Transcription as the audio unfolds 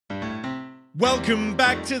Welcome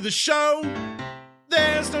back to the show.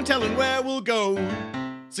 There's no telling where we'll go.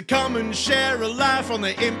 So come and share a laugh on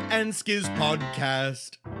the Imp and Skiz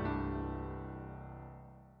podcast.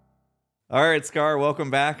 All right, Scar,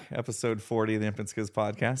 welcome back. Episode 40 of the Imp and Skiz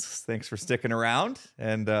podcast. Thanks for sticking around,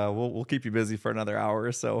 and we'll keep you busy for another hour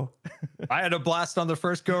or so. I had a blast on the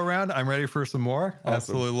first go around. I'm ready for some more. Awesome.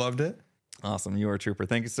 Absolutely loved it. Awesome. You are a trooper.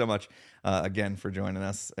 Thank you so much again for joining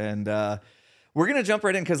us. And we're going to jump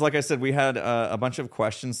right in because, like I said, we had a bunch of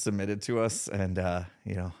questions submitted to us, and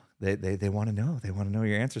they want to know. They want to know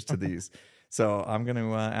your answers to these. So I'm going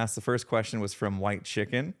to ask the first question. Was from White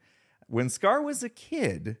Chicken. When Scar was a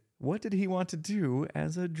kid, what did he want to do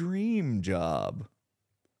as a dream job?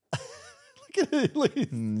 Look at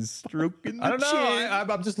it, stroking the I don't know.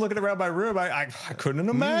 chin. I'm just looking around my room. I couldn't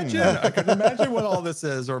imagine. I couldn't imagine what all this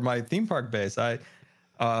is, or my theme park base.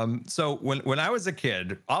 So when I was a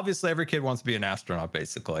kid, obviously every kid wants to be an astronaut,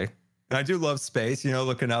 basically. And I do love space,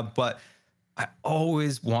 looking up. But I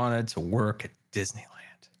always wanted to work at Disneyland.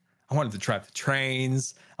 I wanted to drive the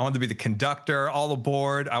trains. I wanted to be the conductor, all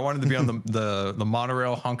aboard. I wanted to be on the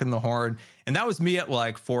monorail, honking the horn. And that was me at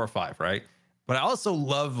like 4 or 5, right? But I also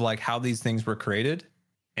love like how these things were created.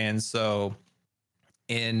 And so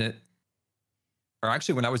when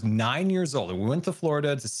I was 9 years old, we went to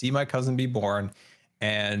Florida to see my cousin be born.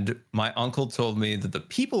 And my uncle told me that the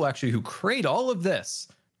people actually who create all of this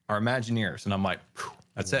are Imagineers. And I'm like,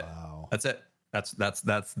 that's it. That's it.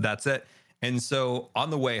 That's it. And so on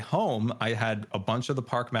the way home, I had a bunch of the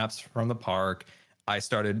park maps from the park. I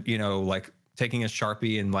started, like taking a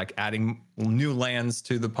Sharpie and like adding new lands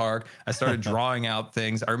to the park. I started drawing out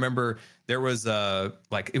things. I remember there was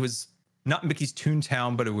it was not Mickey's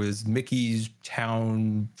Toontown, but it was Mickey's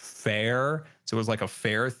Town Fair. So it was like a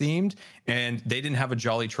fair themed, and they didn't have a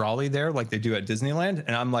Jolly Trolley there like they do at Disneyland.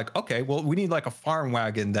 And I'm like, okay, well, we need like a farm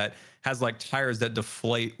wagon that has like tires that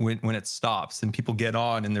deflate when it stops and people get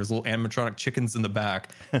on, and there's little animatronic chickens in the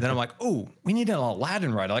back. And then I'm like, oh, we need an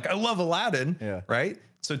Aladdin ride. Like, I love Aladdin, yeah. Right?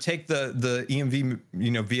 So take the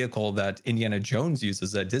EMV, vehicle that Indiana Jones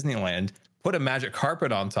uses at Disneyland, put a magic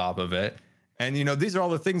carpet on top of it. And, these are all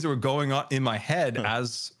the things that were going on in my head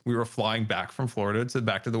as we were flying back from Florida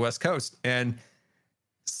back to the West Coast. And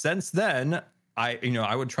since then, I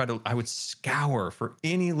would scour for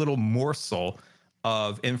any little morsel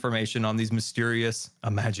of information on these mysterious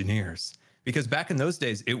Imagineers, because back in those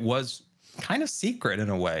days, it was kind of secret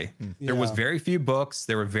in a way. Yeah. There was very few books.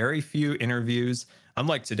 There were very few interviews.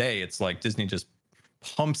 Unlike today, it's like Disney just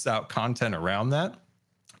pumps out content around that.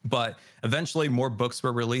 But eventually more books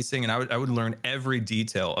were releasing, and I would learn every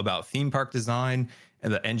detail about theme park design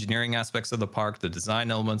and the engineering aspects of the park, the design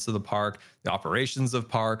elements of the park, the operations of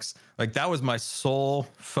parks. Like, that was my sole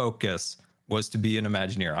focus, was to be an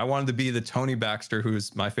Imagineer. I wanted to be the Tony Baxter,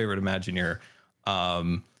 who's my favorite Imagineer.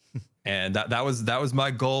 And that was my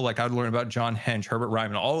goal. Like, I would learn about John Hench, Herbert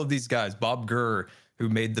Ryman, all of these guys, Bob Gurr, who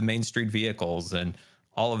made the Main Street vehicles and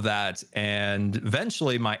all of that. And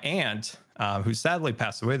eventually my aunt, who sadly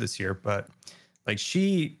passed away this year, but like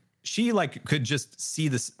she like could just see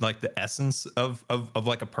this, like the essence of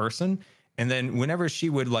like a person. And then whenever she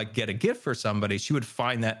would like get a gift for somebody, she would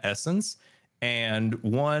find that essence. And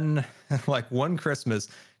one Christmas,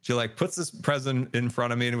 she like puts this present in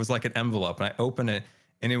front of me, and it was like an envelope, and I open it,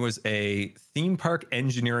 and it was a theme park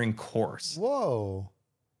engineering course. Whoa.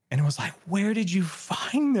 And it was like, where did you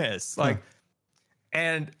find this? Like,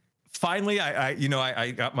 and finally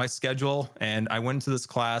I got my schedule, and I went to this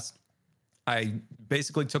class. I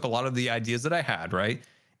basically took a lot of the ideas that I had, right?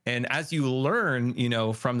 And as you learn,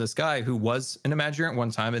 from this guy who was an Imagineer at one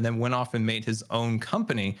time and then went off and made his own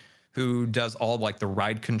company, who does all like the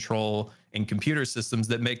ride control and computer systems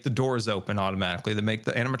that make the doors open automatically, that make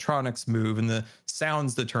the animatronics move, and the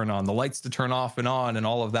sounds to turn on, the lights to turn off and on, and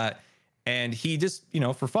all of that. And he just,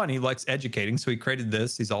 for fun, he likes educating. So he created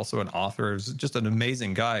this. He's also an author. He's just an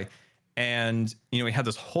amazing guy. And, he had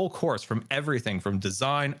this whole course from everything from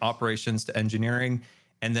design, operations to engineering.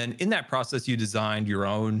 And then in that process, you designed your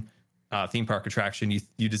own theme park attraction.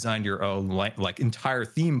 You designed your own like entire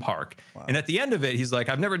theme park. Wow. And at the end of it, he's like,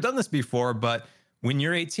 I've never done this before, but when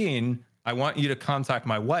you're 18, I want you to contact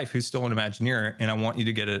my wife, who's still an Imagineer, and I want you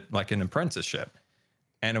to get it like an apprenticeship.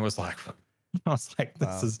 And it was like,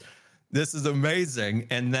 this is amazing.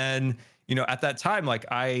 And then, at that time,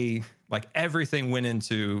 everything went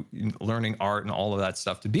into learning art and all of that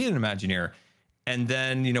stuff to be an Imagineer. And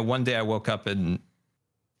then, one day I woke up and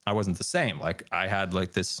I wasn't the same. Like, I had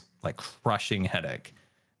like this like crushing headache.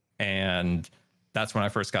 And that's when I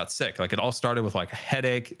first got sick. Like, it all started with like a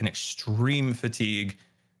headache and extreme fatigue.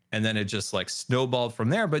 And then it just like snowballed from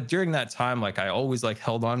there. But during that time, like I always like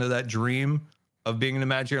held on to that dream of being an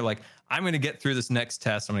Imagineer. Like, I'm going to get through this next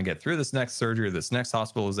test. I'm going to get through this next surgery, this next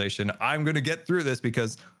hospitalization. I'm going to get through this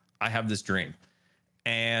because I have this dream.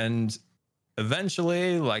 And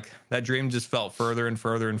eventually, like, that dream just felt further and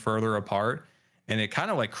further and further apart. And it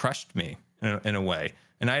kind of like crushed me in a way.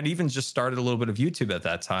 And I had even just started a little bit of YouTube at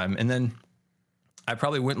that time. And then I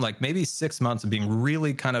probably went like maybe 6 months of being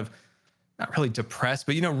really kind of not really depressed,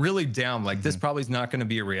 but, you know, really down. Like, this probably is not going to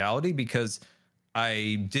be a reality, because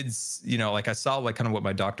I did, you know, like I saw like kind of what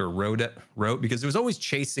my doctor wrote, because it was always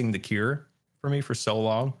chasing the cure for me for so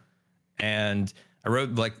long. And I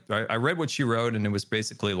wrote like, I read what she wrote, and it was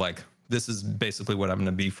basically like, this is basically what I'm going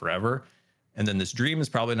to be forever. And then this dream is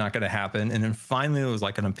probably not going to happen. And then finally it was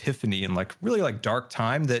like an epiphany and like really like dark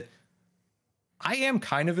time that I am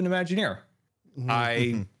kind of an Imagineer.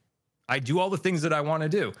 I do all the things that I want to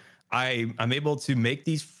do. I'm able to make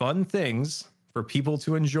these fun things for people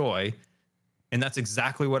to enjoy. And that's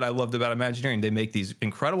exactly what I loved about Imagineering. They make these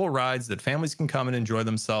incredible rides that families can come and enjoy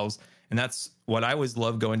themselves. And that's what I always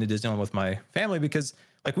loved going to Disneyland with my family, because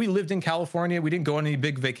like we lived in California. We didn't go on any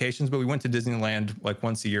big vacations, but we went to Disneyland like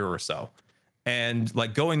once a year or so. And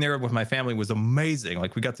like going there with my family was amazing.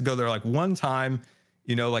 Like we got to go there like one time,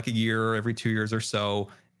 you know, like a year, every 2 years or so.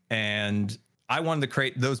 And I wanted to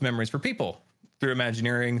create those memories for people through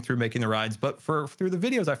Imagineering, through making the rides. But through the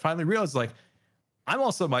videos, I finally realized like, I'm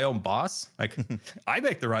also my own boss. Like I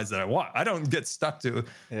make the rides that I want. I don't get stuck to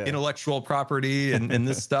intellectual property and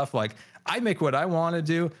this stuff. Like I make what I want to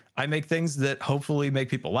do. I make things that hopefully make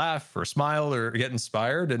people laugh or smile or get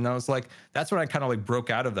inspired. And I was like, that's when I kind of like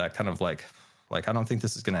broke out of that kind of like, I don't think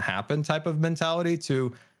this is going to happen type of mentality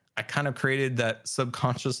to, I kind of created that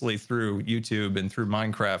subconsciously through YouTube and through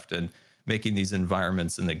Minecraft and making these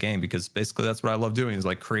environments in the game, because basically that's what I love doing is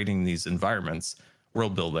like creating these environments,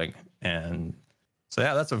 world building. And so,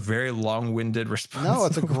 yeah, that's a very long-winded response. No,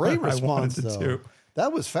 it's a great response, though.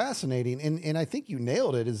 That was fascinating. And I think you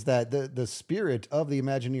nailed it, is that the spirit of the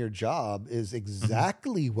Imagineer job is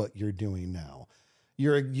exactly what you're doing now.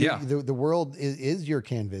 The world is your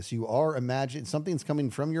canvas. You are something's coming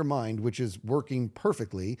from your mind, which is working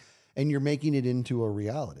perfectly, and you're making it into a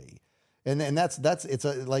reality. And that's it's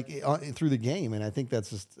through the game. And I think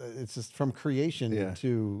it's just from creation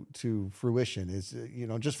to fruition is, you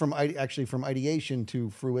know, just from ideation to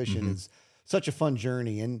fruition is such a fun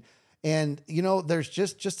journey. And, you know, there's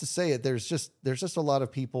just to say it, there's just a lot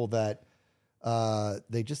of people that,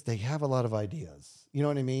 they have a lot of ideas, you know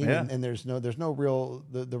what I mean? Yeah. And there's no real,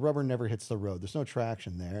 the rubber never hits the road. There's no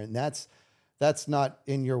traction there. And that's not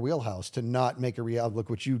in your wheelhouse to not make a reality.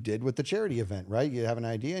 Look what you did with the charity event, right? You have an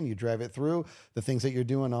idea and you drive it through. The things that you're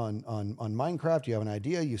doing on Minecraft, you have an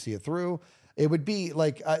idea, you see it through. It would be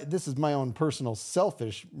like, this is my own personal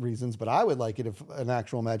selfish reasons, but I would like it if an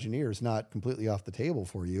actual Imagineer is not completely off the table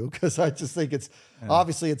for you. Cause I just think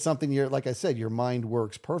obviously it's something like I said, your mind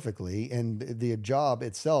works perfectly, and the job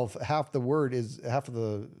itself, half the word is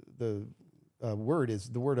the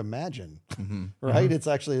word imagine, right? It's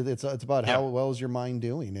actually, it's about how well is your mind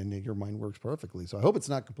doing, and your mind works perfectly. So I hope it's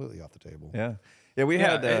not completely off the table. Yeah. Yeah. We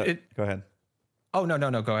had, go ahead. Oh, no.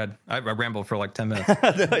 Go ahead. I rambled for like 10 minutes.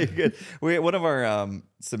 No, you're good. One of our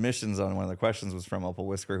submissions on one of the questions was from Opal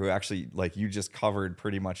Whisker, who actually, like, you just covered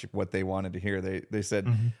pretty much what they wanted to hear. They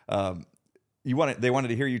said they wanted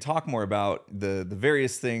to hear you talk more about the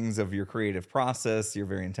various things of your creative process. You're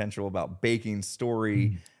very intentional about baking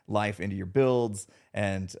story life into your builds,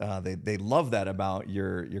 and they love that about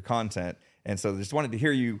your content. And so they just wanted to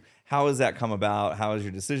hear you. How has that come about? How is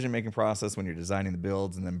your decision-making process when you're designing the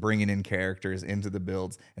builds and then bringing in characters into the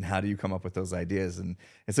builds? And how do you come up with those ideas? And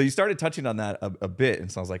so you started touching on that a bit. And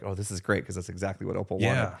so I was like, oh, this is great, because that's exactly what Opal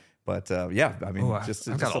wanted. But I mean, just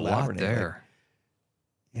got a lot there.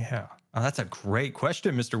 Yeah. Oh, that's a great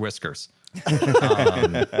question, Mr. Whiskers.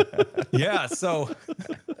 Yeah. So,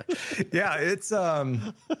 yeah, it's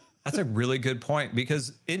that's a really good point,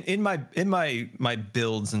 because in my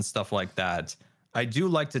builds and stuff like that, I do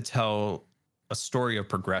like to tell a story of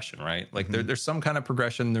progression, right? Like there's some kind of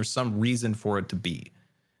progression, there's some reason for it to be.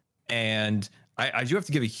 And I do have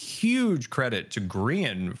to give a huge credit to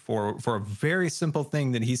Grian for a very simple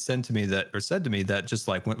thing that he said to me that just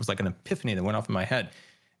like was like an epiphany that went off in my head.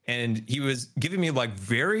 And he was giving me like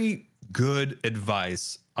very good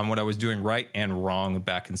advice on what I was doing right and wrong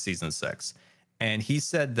back in season 6. And he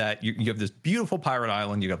said that you have this beautiful pirate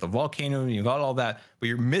island, you got the volcano, and you got all that, but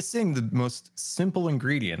you're missing the most simple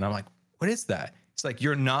ingredient. And I'm like, what is that? It's like,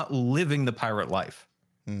 you're not living the pirate life.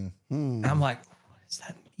 And I'm like, what does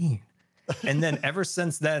that mean? And then ever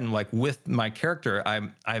since then, like with my character,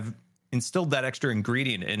 I've instilled that extra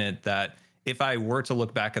ingredient in it that if I were to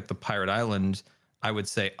look back at the Pirate Island, I would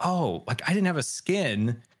say, oh, like I didn't have a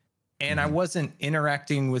skin and I wasn't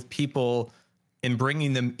interacting with people and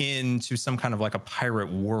bringing them into some kind of like a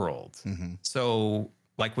pirate world. So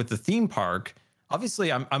like with the theme park,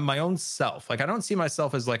 obviously I'm my own self. Like I don't see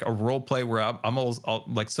myself as like a role play where I'm almost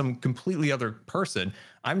like some completely other person.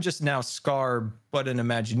 I'm just now Scar, but an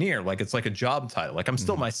Imagineer. Like it's like a job title. Like I'm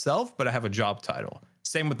still myself, but I have a job title.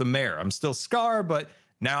 Same with the mayor. I'm still Scar, but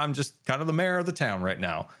now I'm just kind of the mayor of the town right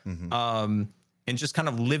now. And just kind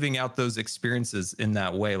of living out those experiences in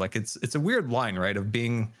that way. Like it's a weird line, right? Of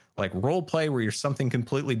being like role play where you're something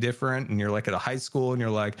completely different and you're like at a high school and you're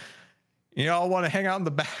like, you know, I want to hang out in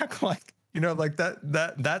the back. Like, you know, like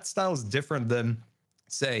that style is different than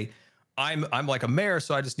say, I'm like a mayor,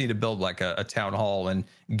 so I just need to build like a town hall and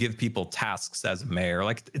give people tasks as a mayor.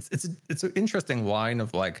 Like it's an interesting line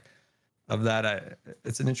of like, of that.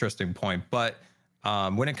 It's an interesting point, but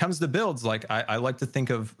when it comes to builds, like I like to think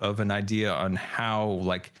of an idea on how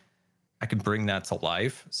like I can bring that to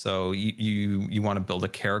life. So you want to build a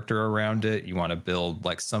character around it. You want to build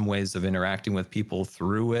like some ways of interacting with people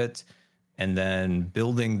through it, and then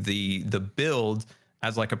building the build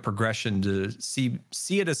as like a progression to see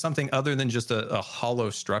it as something other than just a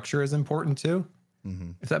hollow structure is important too.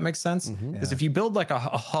 If that makes sense. Because if you build like a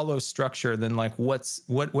hollow structure, then like what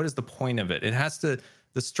is the point of it?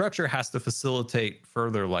 The structure has to facilitate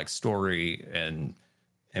further like story and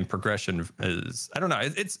progression. Is I don't know.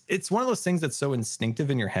 It's one of those things that's so instinctive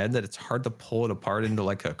in your head that it's hard to pull it apart into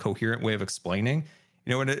like a coherent way of explaining.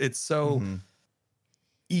 You know, and it's so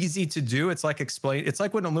easy to do. It's like when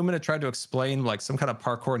Illumina tried to explain like some kind of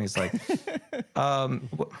parkour, and he's like,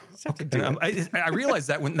 I realize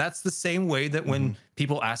that when that's the same way that when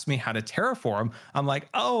people ask me how to terraform, I'm like,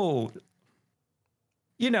 oh.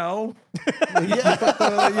 You know, you put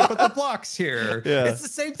the blocks here. Yeah. It's the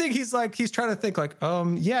same thing. He's trying to think like,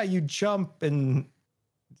 you jump and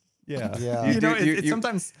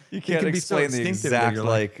sometimes you can't explain the exact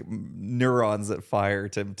like neurons that fire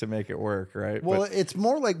to make it work, right? Well, it's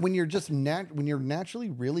more like when you're just when you're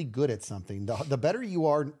naturally really good at something. The better you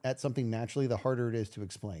are at something naturally, the harder it is to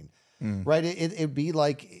explain. Right? It'd be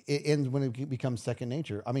like when it becomes second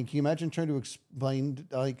nature. I mean, can you imagine trying to explain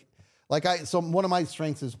so one of my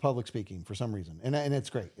strengths is public speaking for some reason, and it's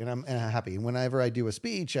great, and I'm happy. And whenever I do a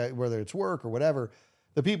speech, whether it's work or whatever,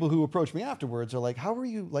 the people who approach me afterwards are like, "How are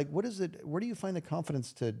you? Like, what is it? Where do you find the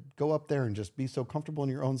confidence to go up there and just be so comfortable in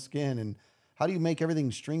your own skin? And how do you make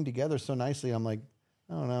everything string together so nicely?" I'm like,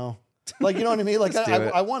 I don't know. Like, you know what I mean? Like,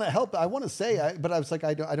 I want to help. I want to say, but I was like,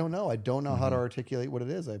 I don't know. I don't know how to articulate what it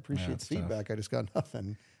is. I appreciate the feedback. Tough. I just got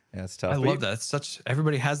nothing. Yeah, it's tough. I love that. It's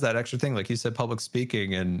everybody has that extra thing. Like you said, public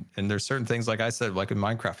speaking, and there's certain things, like I said, like in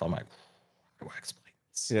Minecraft, I'm like, how do I explain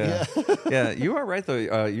this? Yeah. You are right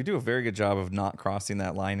though. You do a very good job of not crossing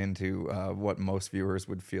that line into what most viewers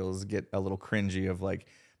would feel is get a little cringy of like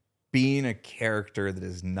being a character that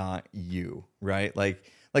is not you, right? Like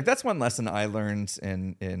that's one lesson I learned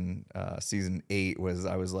in season 8 was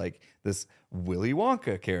I was like this Willy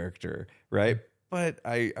Wonka character, right? But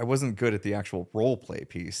I wasn't good at the actual role play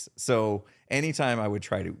piece. So anytime I would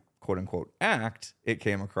try to quote unquote act, it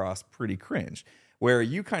came across pretty cringe, where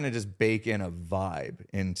you kind of just bake in a vibe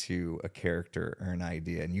into a character or an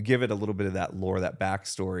idea and you give it a little bit of that lore, that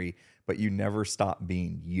backstory, but you never stop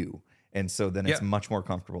being you. And so then it's much more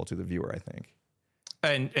comfortable to the viewer, I think.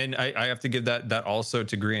 And I have to give that also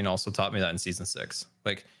to Green also taught me that in season 6.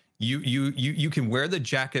 Like you can wear the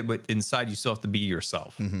jacket, but inside you still have to be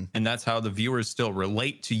yourself. And that's how the viewers still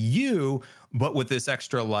relate to you, but with this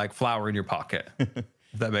extra like flower in your pocket.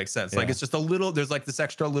 If that makes sense. Like it's just there's like this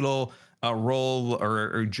extra little role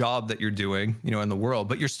or job that you're doing, you know, in the world,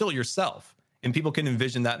 but you're still yourself. And people can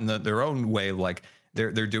envision that in their own way. Like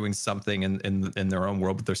they're doing something in their own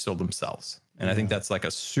world, but they're still themselves. And I think that's like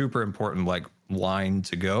a super important like line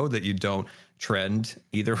to go, that you don't trend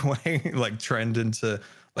either way, like trend into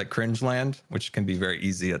like cringe land, which can be very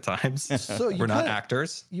easy at times. So we're not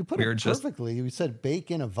actors. You put it perfectly. You said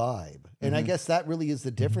bake in a vibe. And I guess that really is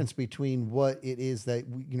the difference between what it is that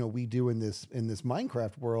we do in this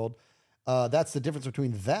Minecraft world. That's the difference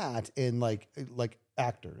between that and like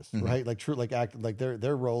actors, right? Like true, like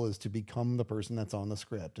their role is to become the person that's on the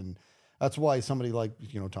script. And that's why somebody like,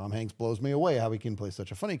 Tom Hanks blows me away, how he can play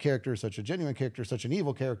such a funny character, such a genuine character, such an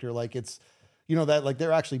evil character. Like it's, that like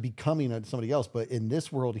they're actually becoming somebody else. But in this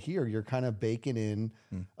world here, you're kind of baking in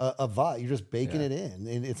a vibe. You're just baking it in.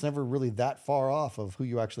 And it's never really that far off of who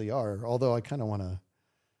you actually are. Although I kind of want to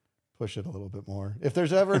push it a little bit more. If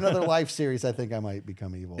there's ever another Life series, I think I might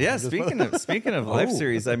become evil. Yeah. Speaking of Life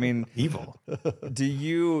series, I mean, evil. Do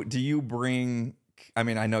you bring? I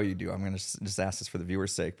mean, I know you do. I'm going to just ask this for the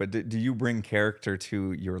viewer's sake, but do you bring character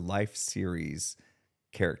to your Life series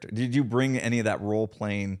character? Did you bring any of that role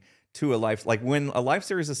playing to a life? Like when a Life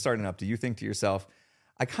series is starting up, do you think to yourself,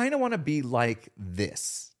 I kind of want to be like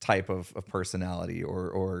this type of personality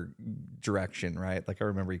or direction, right? Like I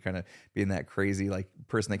remember you kind of being that crazy like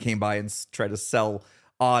person that came by and tried to sell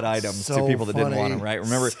odd items to people that didn't want them, right?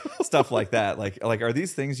 Remember stuff like that. Like are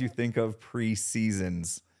these things you think of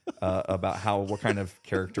pre-seasons about what kind of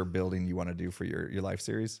character building you want to do for your Life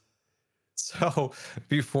series? So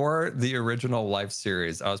before the original Life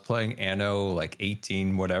series, I was playing Anno like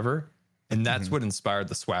 18 whatever, and that's what inspired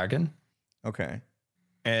the Swaggin. Okay.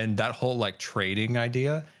 And that whole like trading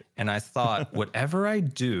idea. And I thought, whatever I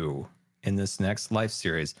do in this next Life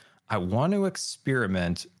series, I want to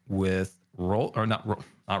experiment with I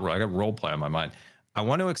got role play on my mind. I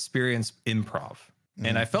want to experience improv.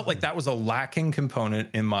 And I felt like that was a lacking component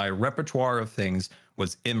in my repertoire of things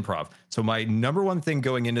was improv. So my number one thing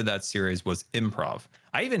going into that series was improv.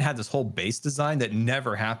 I even had this whole base design that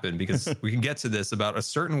never happened because we can get to this about a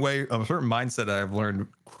certain mindset that I've learned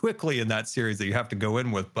quickly in that series that you have to go in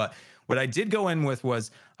with. But what I did go in with was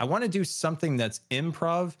I want to do something that's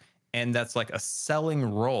improv and that's like a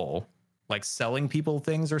selling role, like selling people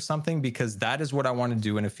things or something, because that is what I want to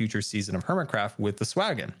do in a future season of Hermitcraft with the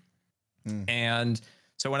Swaggin. And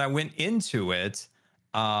so when I went into it,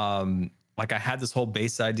 like I had this whole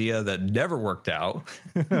base idea that never worked out,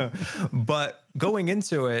 but going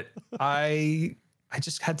into it, I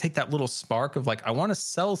just had to take that little spark of like, I want to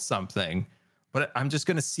sell something, but I'm just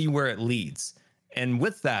going to see where it leads. And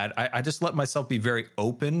with that, I just let myself be very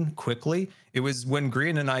open quickly. It was when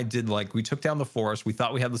Grian and I did we took down the forest. We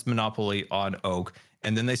thought we had this monopoly on oak,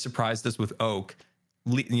 and then they surprised us with oak.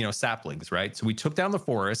 Saplings, right? So we took down the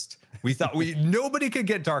forest. We thought nobody could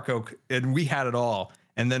get dark oak, and we had it all.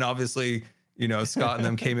 And then obviously, Scott and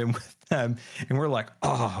them came in with them, and we're like,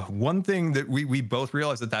 one thing that we both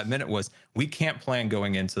realized at that minute was we can't plan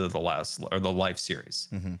going into the Life series.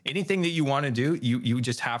 Anything that you want to do, you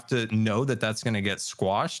just have to know that that's going to get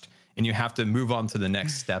squashed, and you have to move on to the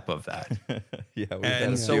next step of that. Yeah, we've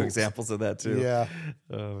had a few examples of that too. Yeah.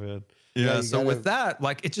 Oh man. Yeah. So with that,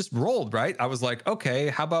 it just rolled, right? I was like, okay,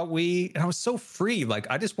 how about and I was so free.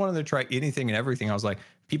 I just wanted to try anything and everything. I was like,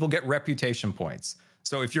 people get reputation points.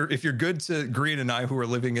 So if you're good to Grian and I, who are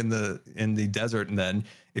living in the desert, and then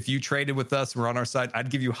if you traded with us and were on our side, I'd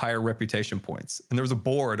give you higher reputation points. And there was a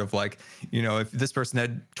board of if this person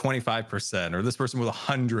had 25%, or this person was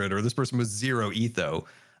 100, or this person was 0 etho.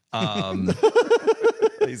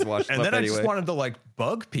 He's washed and up then anyway. I just wanted to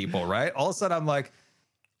bug people, right? All of a sudden I'm like,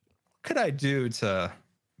 what could I do to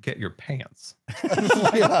get your pants?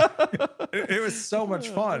 It was so much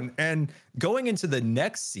fun. And going into the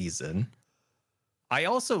next season, I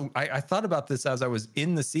thought about this as I was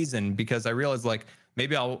in the season, because I realized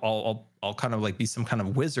maybe I'll kind of be some kind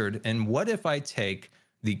of wizard. And what if I take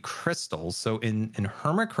the crystals? So in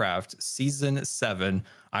Hermitcraft season 7,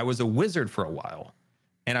 I was a wizard for a while,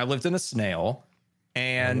 and I lived in a snail.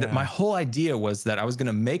 And my whole idea was that I was going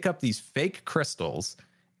to make up these fake crystals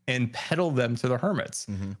and peddle them to the hermits.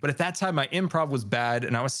 But at that time, my improv was bad,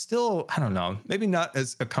 and I was still, I don't know, maybe not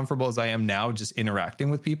as comfortable as I am now just interacting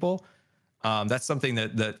with people. That's something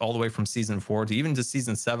that all the way from season 4 to even to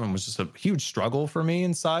season 7 was just a huge struggle for me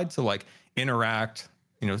inside to interact,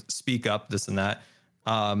 speak up, this and that.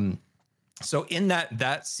 So in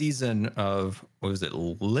that season of,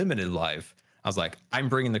 Limited Life, I was like, I'm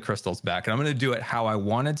bringing the crystals back, and I'm going to do it how I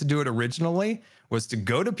wanted to do it originally, was to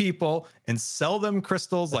go to people and sell them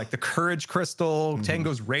crystals like the Courage Crystal,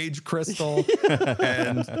 Tango's Rage Crystal.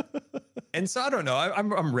 And so I don't know,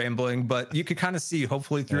 I'm rambling, but you could kind of see,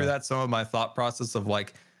 hopefully through that, some of my thought process of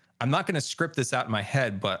I'm not going to script this out in my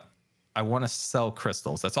head, but I want to sell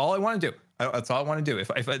crystals. That's all I want to do. That's all I want to do.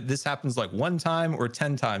 If this happens 1 time or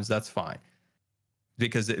 10 times, that's fine,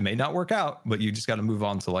 because it may not work out, but you just got to move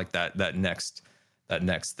on to that next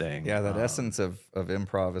thing. Yeah, that essence of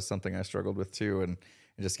improv is something I struggled with too, and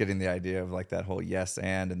just getting the idea of that whole yes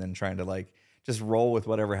and then trying to just roll with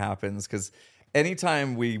whatever happens. Because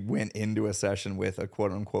anytime we went into a session with a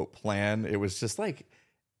quote unquote plan, it was just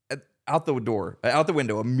out the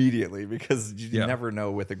window immediately, because you never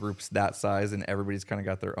know with a group that size, and everybody's kind of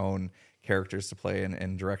got their own characters to play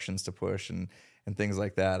and directions to push and things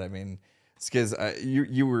like that. I mean, Skiz,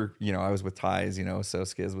 you were, I was with Ties, so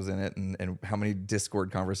Skiz was in it. And how many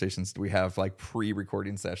Discord conversations do we have, like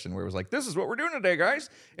pre-recording session where it was like, this is what we're doing today, guys.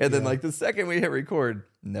 And then like the second we hit record,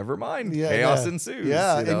 never mind, chaos ensues.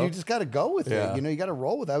 Yeah, and you just got to go with it. You got to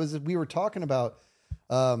roll with it. We were talking about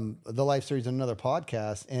the Life series on another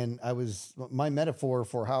podcast, and my metaphor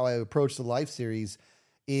for how I approach the Life series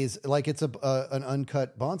is like it's an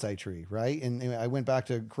uncut bonsai tree, right? And I went back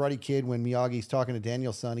to Karate Kid when Miyagi's talking to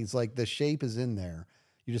Daniel's son. He's like, the shape is in there.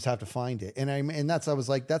 You just have to find it. I was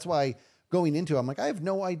like, that's why going into it, I'm like, I have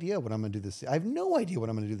no idea what I'm going to do this. I have no idea what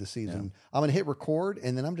I'm going to do this season. Yeah. I'm going to hit record,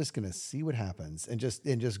 and then I'm just going to see what happens and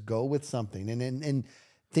just go with something. And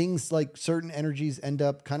things like certain energies end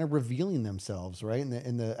up kind of revealing themselves, right?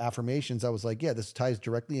 In the affirmations, I was like, yeah, this ties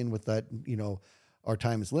directly in with that, our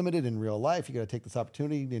time is limited in real life. You got to take this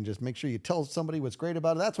opportunity and just make sure you tell somebody what's great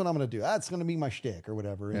about it. That's what I'm going to do. That's going to be my shtick or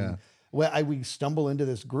whatever. Yeah. And we stumble into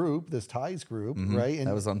this group, this Ties group, right? And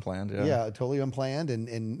that was unplanned. Yeah. Yeah, totally unplanned.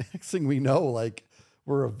 And next thing we know, like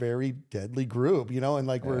we're a very deadly group, and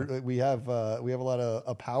like we have a lot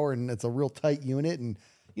of power, and it's a real tight unit, and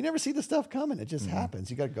you never see the stuff coming. It just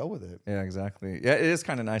happens. You got to go with it. Yeah, exactly. Yeah, it is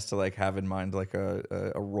kind of nice to like have in mind like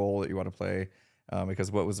a role that you want to play,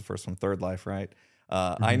 because what was the first one? Third Life, right?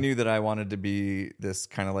 I knew that I wanted to be this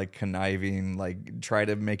kind of like conniving, like try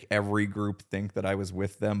to make every group think that I was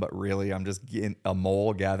with them, but really I'm just a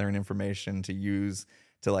mole gathering information to use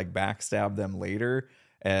to like backstab them later.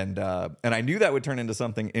 And I knew that would turn into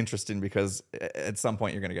something interesting because at some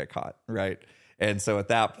point you're going to get caught, right? And so at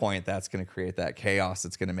that point, that's going to create that chaos.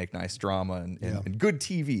 It's going to make nice drama and good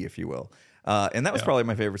TV, if you will. And that was probably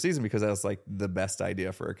my favorite season because that was like the best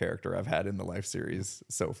idea for a character I've had in the Life series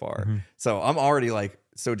so far. So I'm already like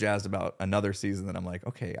so jazzed about another season that I'm like,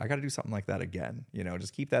 okay, I got to do something like that again.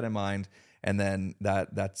 Just keep that in mind. And then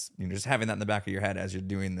that's just having that in the back of your head as you're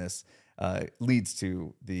doing this leads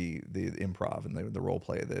to the improv and the role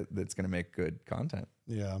play that's going to make good content.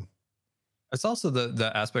 Yeah. It's also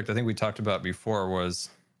the aspect I think we talked about before was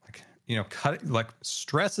like,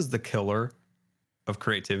 stress is the killer of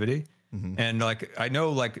creativity. And like, I know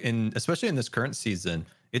like especially in this current season,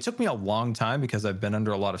 it took me a long time because I've been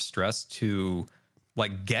under a lot of stress to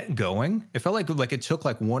like get going. It felt like it took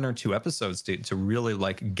like 1 or 2 episodes to really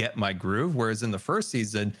like get my groove. Whereas in the first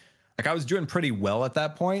season, like I was doing pretty well at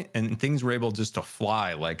that point and things were able just to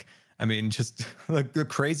fly. Like, I mean, just like the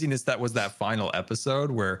craziness that was that final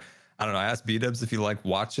episode where, I don't know, I asked B-Dubs if he liked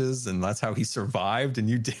watches and that's how he survived and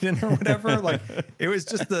you didn't or whatever. Like it was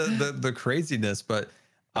just the craziness, but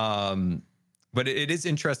it is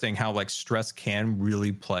interesting how like stress can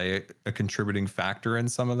really play a contributing factor in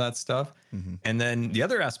some of that stuff. And then the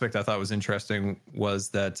other aspect I thought was interesting was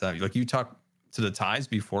that like you talked to the Ties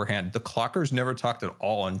beforehand, the Clockers never talked at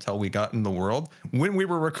all until we got in the world when we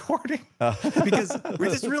were recording, because we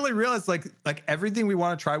just really realized like everything we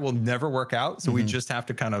want to try will never work out. So we just have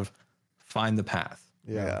to kind of find the path.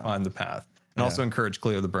 Find the path. And also encourage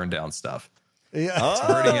Cleo to burn down stuff. Yeah.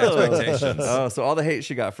 Burning expectations. Oh, so all the hate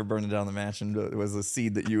she got for burning down the mansion was a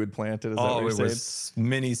seed that you had planted. Is that what you're saying? Was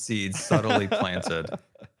many seeds subtly planted.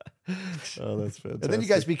 Oh, that's fantastic. And then you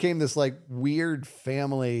guys became this like weird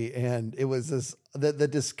family, and it was this the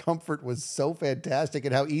discomfort was so fantastic,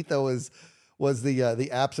 and how Etho was the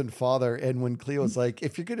absent father. And when Cleo's like,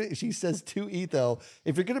 she says to Etho,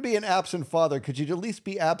 if you're gonna be an absent father, could you at least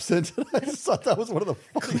be absent? I just thought that was one of the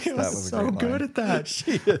funniest. Cleo was so good at that.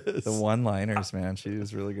 She is. The one-liners, man. She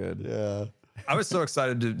was really good. Yeah. I was so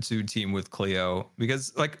excited to team with Cleo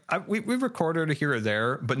because like we've recorded here or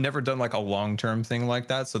there, but never done like a long-term thing like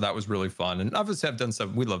that. So that was really fun. And obviously I've done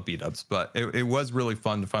some, we love beat-ups, but it was really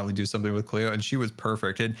fun to finally do something with Cleo, and she was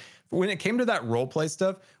perfect. And when it came to that role play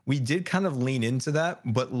stuff, we did kind of lean into that,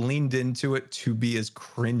 but leaned into it to be as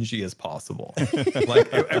cringy as possible.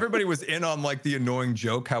 Like everybody was in on like the annoying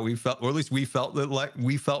joke, how we felt, or at least we felt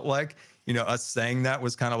like us saying that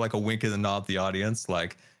was kind of like a wink and a nod to the audience.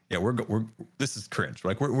 Like, yeah, we're this is cringe.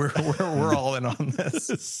 Like we're all in on this.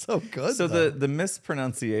 It's so good. So the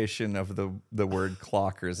mispronunciation of the word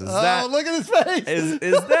clockers is that? Oh, look at his face.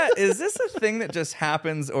 Is this a thing that just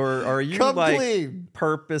happens, or are you like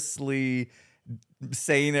purposely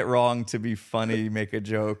saying it wrong to be funny, make a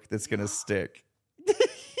joke that's gonna stick?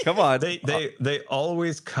 Come on. They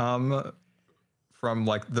always come from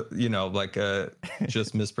like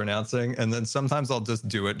just mispronouncing, and then sometimes I'll just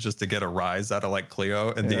do it just to get a rise out of like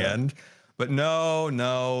Cleo in the end. But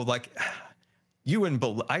no, like you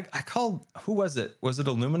and I called, who was it? Was it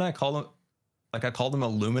Illumina? I called them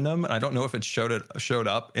aluminum, and I don't know if it showed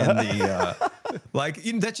up in the Like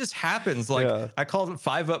that just happens. Like I called it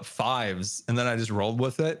 5 up 5s, and then I just rolled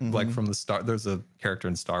with it. Like from the start, there's a character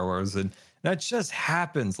in Star Wars, and that just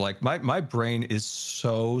happens. Like my brain is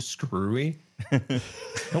so screwy.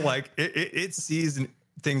 Like it sees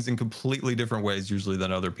things in completely different ways usually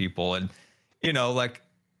than other people, and like.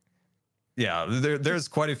 Yeah, there's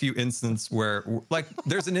quite a few instances where, like,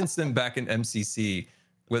 there's an incident back in MCC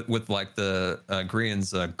with like the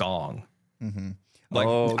Grian's gong. Mm-hmm. Like,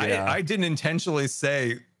 I didn't intentionally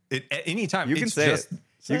say it at any time. You can say it.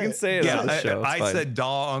 You can say it. Yeah, I said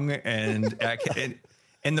dong, and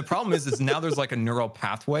the problem is now there's like a neural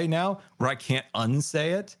pathway now where I can't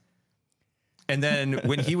unsay it. And then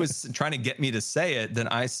when he was trying to get me to say it, then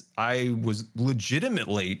I was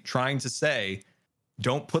legitimately trying to say,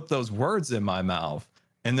 don't put those words in my mouth.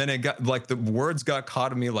 And then it got like the words got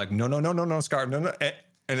caught in me like, no, Scar, no.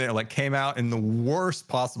 And it like came out in the worst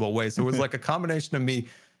possible way. So it was like a combination of me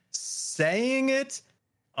saying it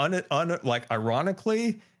like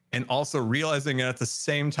ironically and also realizing it at the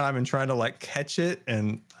same time and trying to like catch it.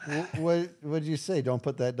 And what did you say? Don't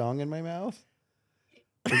put that dong in my mouth?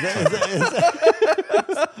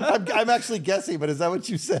 I'm actually guessing, but is that what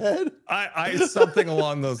you said? I something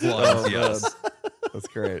along those lines. Yes. That's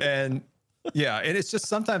great. And and it's just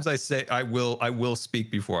sometimes I say I will speak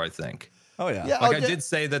before I think. Oh yeah. Like I did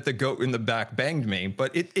say that the goat in the back banged me,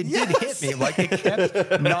 but it did hit me. Like it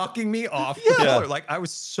kept knocking me off the floor. Like I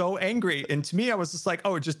was so angry. And to me, I was just like,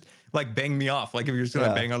 oh, it just like banged me off. Like if you're just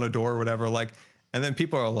gonna bang on a door or whatever. Like, and then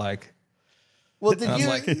people are like, well, did you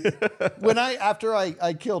when after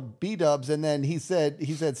I killed B-Dubs and then he said,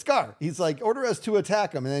 Scar, he's like, order us to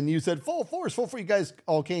attack him. And then you said, full force, you guys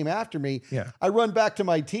all came after me. Yeah. I run back to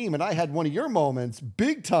my team and I had one of your moments,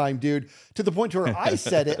 big time, dude, to the point where I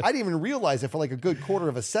said it. I didn't even realize it for like a good quarter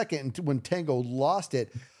of a second. And when Tango lost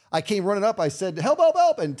it, I came running up. I said, help.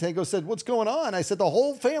 And Tango said, what's going on? I said, the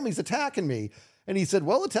whole family's attacking me. And he said,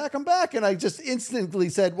 well, attack them back. And I just instantly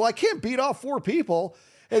said, well, I can't beat off 4 people.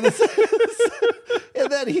 And, and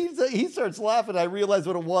then he starts laughing. I realize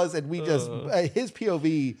what it was, and we just his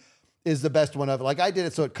POV is the best one of it. Like I did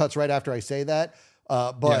it so it cuts right after I say that,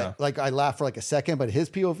 like I laugh for like a second. But his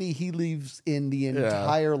POV, he leaves in the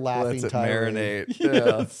entire laughing time.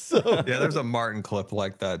 Marinate. There's a Martin clip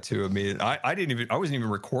like that too. I mean, I wasn't even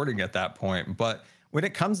recording at that point, but when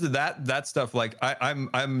it comes to that stuff, like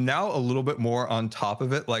I'm now a little bit more on top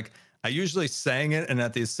of it. Like I usually sang it, and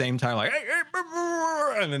at the same time, like,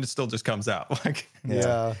 and then it still just comes out. Like, there's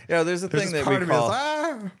a thing that we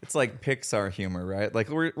call it's like Pixar humor, right? Like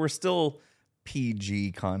we're still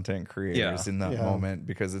PG content creators in that moment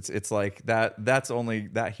because it's like that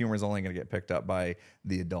humor is only going to get picked up by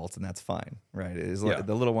the adults, and that's fine, right? It is like,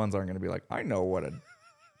 the little ones aren't going to be like, I know what a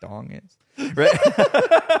dong is. Right?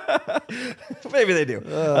 Maybe they do.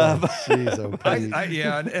 And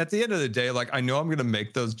at the end of the day, like I know I'm gonna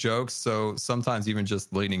make those jokes, so sometimes even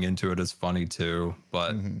just leaning into it is funny too.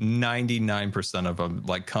 But 99% of them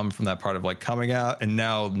like come from that part of like coming out, and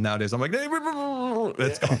nowadays I'm like,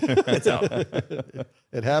 it's out.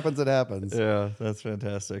 It happens. Yeah, that's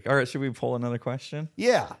fantastic. All right, should we pull another question?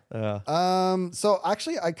 Yeah. So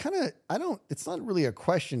actually, it's not really a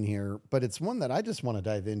question here, but it's one that I just want to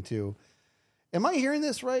dive into. Am I hearing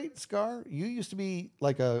this right, Scar? You used to be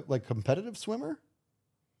like a competitive swimmer?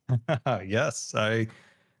 Yes, I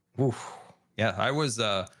was.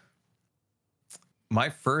 My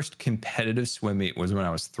first competitive swim meet was when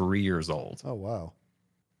I was 3 years old. Oh wow!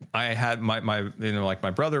 I had my like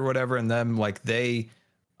my brother or whatever, and them like they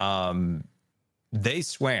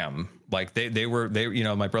swam like they were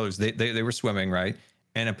my brothers they were swimming, right?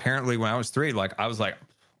 And apparently when I was 3, like I was like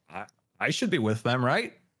I should be with them,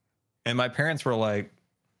 right? And my parents were like,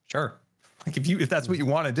 sure. Like if that's what you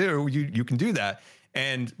want to do, you can do that.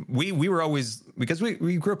 And we were always, because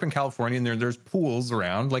we grew up in California and there's pools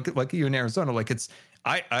around like you in Arizona. Like it's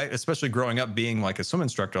I especially growing up being like a swim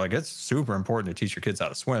instructor, like it's super important to teach your kids how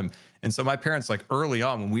to swim. And so my parents, like early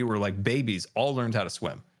on when we were like babies, all learned how to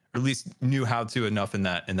swim, or at least knew how to enough in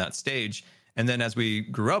that stage. And then as we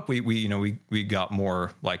grew up, we got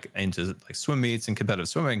more like into like swim meets and competitive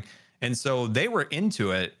swimming. And so they were into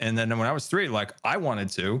it. And then when I was 3, like I wanted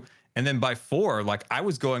to. And then by 4, like I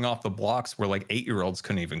was going off the blocks where like 8-year-olds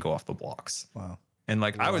couldn't even go off the blocks. Wow. And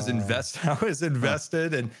like I was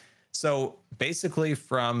invested. And so basically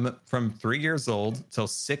from 3 years old till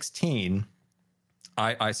 16,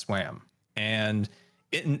 I swam. And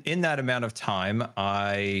in that amount of time,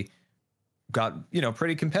 I got,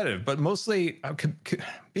 pretty competitive. But mostly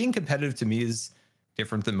being competitive to me is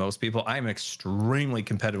different than most people. I'm extremely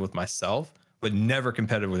competitive with myself, but never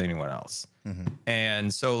competitive with anyone else.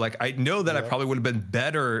 And so like, I know that I probably would have been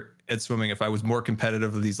better at swimming if I was more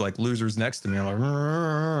competitive with these like losers next to me. I'm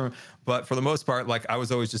like, but for the most part, like I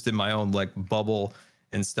was always just in my own like bubble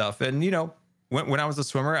and stuff. And, you know, when I was a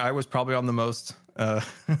swimmer, I was probably on the most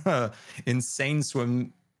insane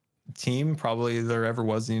swim team probably there ever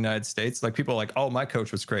was in the United States. Like people are like, oh, my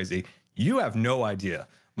coach was crazy. You have no idea.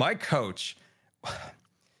 My coach,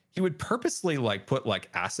 he would purposely like put like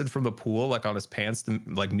acid from the pool like on his pants, to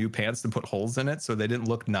like new pants, to put holes in it so they didn't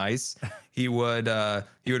look nice. He would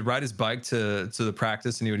ride his bike to the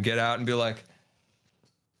practice, and he would get out and be like,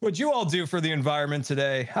 "What'd you all do for the environment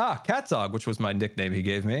today?" Cat Dog, which was my nickname he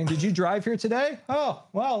gave me. "Did you drive here today?" "Oh,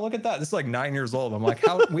 wow, look at that." This is like 9 years old. I'm like,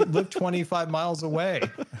 how we live 25 miles away.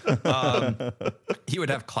 He would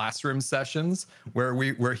have classroom sessions where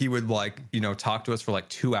he would like, you know, talk to us for like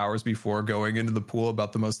 2 hours before going into the pool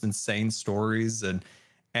about the most insane stories. And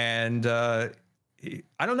I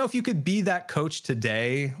don't know if you could be that coach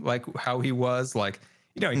today, like how he was. Like,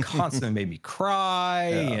 you know, he constantly made me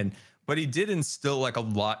cry but he did instill like a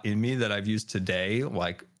lot in me that I've used today,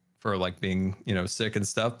 like for like being, you know, sick and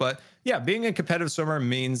stuff. But yeah, being a competitive swimmer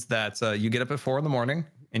means that you get up at 4 a.m.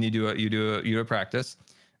 and you do a practice.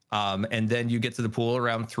 And then you get to the pool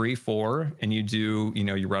around 3, 4, and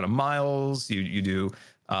you run a miles, you do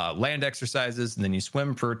land exercises, and then you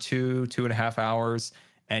swim for 2.5 hours.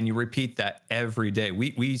 And you repeat that every day.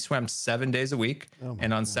 We swam 7 days a week.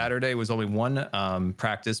 And on Saturday was only one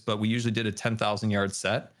practice, but we usually did a 10,000 yard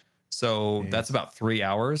set. So that's about 3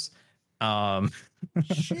 hours. And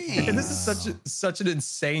this is such an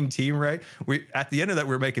insane team, right? We at the end of that,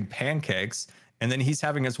 we were making pancakes, and then he's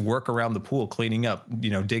having us work around the pool, cleaning up, you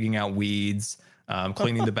know, digging out weeds,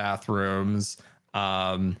 cleaning the bathrooms.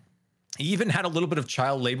 He even had a little bit of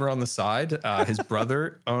child labor on the side. His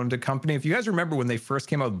brother owned a company. If you guys remember when they first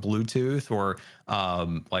came out with Bluetooth or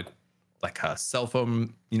like cell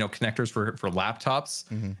phone, you know, connectors for laptops,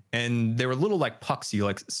 and they were little like pucks you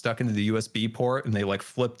like stuck into the USB port, and they like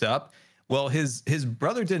flipped up. Well, his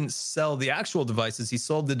brother didn't sell the actual devices. He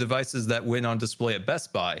sold the devices that went on display at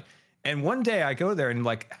Best Buy. And one day I go there, and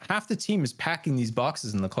like half the team is packing these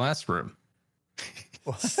boxes in the classroom.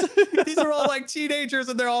 These are all like teenagers,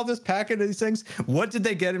 and they're all just packing these things. What did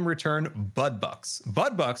they get in return? Bud Bucks.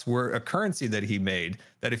 Bud Bucks were a currency that he made,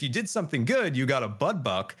 that if you did something good, you got a Bud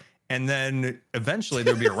Buck. And then eventually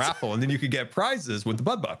there'd be a raffle, and then you could get prizes with the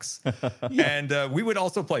Bud Bucks. And we would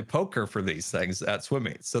also play poker for these things at swim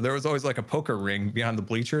meets. So there was always like a poker ring behind the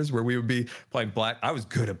bleachers where we would be playing black. I was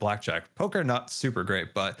good at blackjack. Poker, not super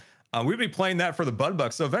great, but we'd be playing that for the Bud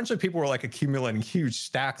Bucks. So eventually people were like accumulating huge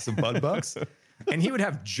stacks of Bud Bucks. And he would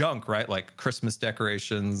have junk, right? Like Christmas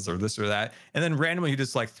decorations or this or that. And then randomly he'd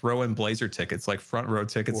just like throw in Blazer tickets, like front row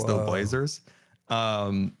tickets to the Blazers.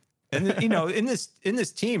 And you know, in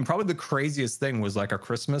this team, probably the craziest thing was like our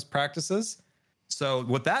Christmas practices. So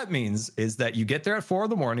what that means is that you get there at 4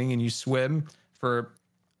 a.m. and you swim for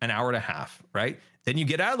an hour and a half, right? Then you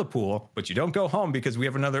get out of the pool, but you don't go home because we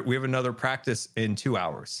have another practice in 2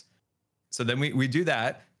 hours. So then we do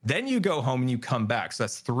that. Then you go home and you come back. So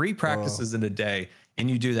that's 3 practices in a day, and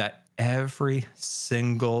you do that every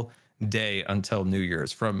single day until New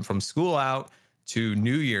Year's, from school out to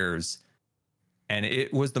New Year's. And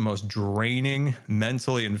it was the most draining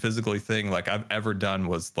mentally and physically thing like I've ever done.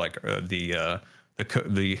 Was like the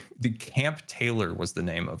Camp Taylor was the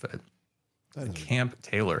name of it. Camp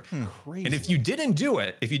Taylor. Crazy. And if you didn't do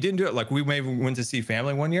it, like we maybe went to see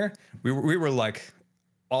family one year, we were like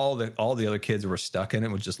all the other kids who were stuck in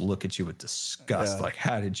it would just look at you with disgust. Like,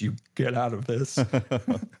 how did you get out of this?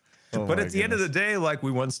 But at the end of the day, like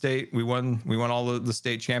we won all the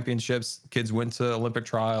state championships. Kids went to Olympic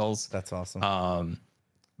trials. That's awesome.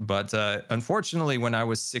 But unfortunately, when I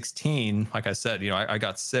was 16, like I said, you know, I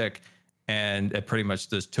got sick, and it pretty much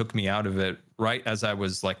just took me out of it right as I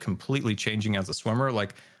was like completely changing as a swimmer.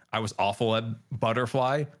 Like I was awful at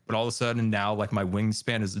butterfly, but all of a sudden now like my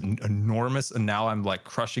wingspan is enormous, and now I'm like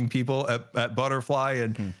crushing people at butterfly.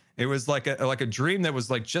 And it was like a dream that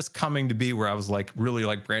was like just coming to be, where I was like really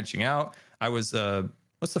like branching out. I was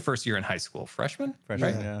what's the first year in high school? Freshman,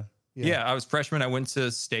 right? Yeah. I was freshman. I went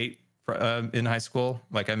to state in high school.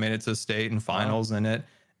 Like I made it to state and finals in it,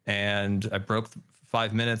 and I broke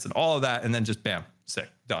 5 minutes and all of that, and then just bam, sick,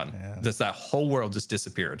 done. Just that whole world just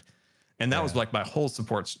disappeared. And that was like my whole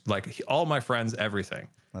support, like all my friends, everything.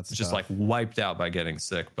 That's just like wiped out by getting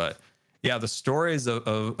sick. But yeah, the stories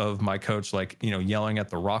of my coach, like, you know, yelling at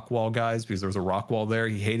the rock wall guys because there was a rock wall there.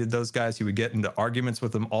 He hated those guys. He would get into arguments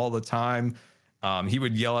with them all the time. He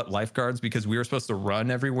would yell at lifeguards because we were supposed to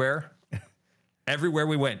run everywhere. everywhere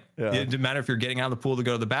we went. It didn't matter if you're getting out of the pool to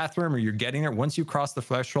go to the bathroom or you're getting there. Once you crossed the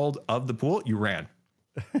threshold of the pool, you ran.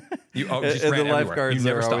 You just ran the lifeguards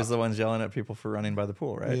are always the ones yelling at people for running by the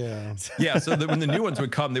pool, right? Yeah. Yeah. So when the new ones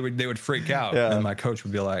would come, they would freak out, and my coach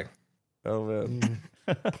would be like, "Oh man."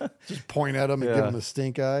 Just point at them and give them a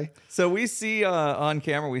stink eye. So we see on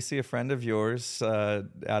camera, we see a friend of yours out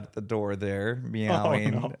at the door there,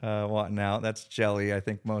 meowing, wanting out. That's Jelly. I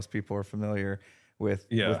think most people are familiar with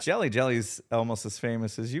Jelly. Jelly's almost as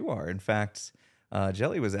famous as you are. In fact,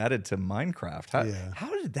 Jelly was added to Minecraft. How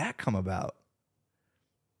did that come about?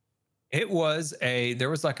 There was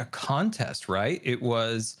like a contest, right? It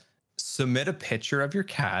was submit a picture of your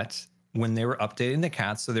cat when they were updating the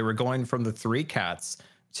cats. So they were going from the 3 cats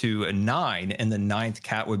to a 9, and the 9th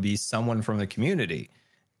cat would be someone from the community.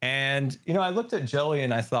 And, I looked at Jelly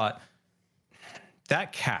and I thought,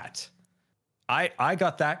 that cat, I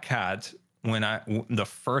got that cat the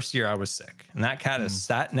first year I was sick. And that cat has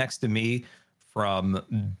sat next to me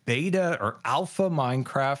from beta or alpha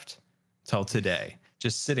Minecraft till today,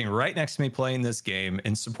 just sitting right next to me playing this game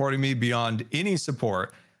and supporting me beyond any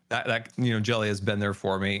support. That Jelly has been there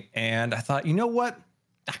for me. And I thought, you know what?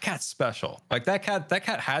 That cat's special. Like that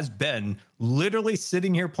cat has been literally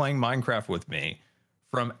sitting here playing Minecraft with me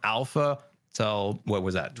from alpha till what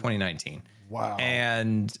was that? 2019. Wow.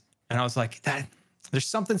 And I was like, there's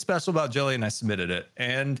something special about Jelly, and I submitted it.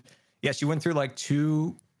 And yeah, she went through like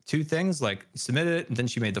two things, like submitted it, and then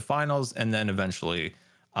she made the finals, and then eventually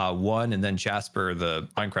won. And then Jasper, the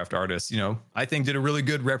Minecraft artist, I think did a really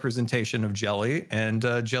good representation of Jelly. And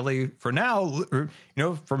Jelly, for now,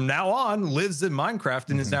 from now on, lives in Minecraft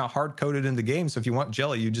and is now hard coded in the game. So if you want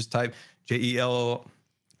Jelly, you just type JEL.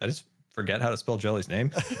 I just forget how to spell Jelly's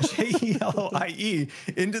name. JELIE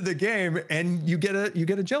into the game, and you get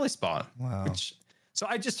a Jelly spawn. Wow. So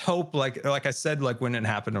I just hope, like I said, like when it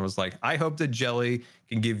happened, I was like, I hope that Jelly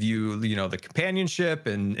can give you, the companionship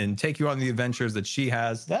and take you on the adventures that she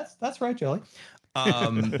has. That's right, Jelly.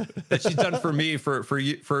 That she's done for me,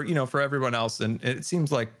 for everyone else. And it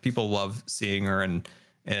seems like people love seeing her,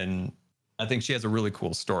 and I think she has a really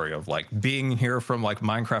cool story of like being here from like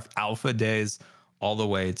Minecraft alpha days all the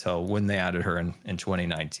way till when they added her in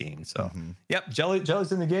 2019. So yep,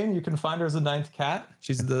 Jelly's in the game. You can find her as the 9th cat.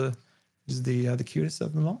 She's the cutest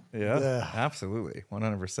of them all. Yeah. Absolutely,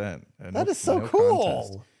 100%. That is so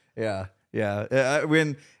cool. Contest. Yeah.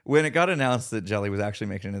 When it got announced that Jelly was actually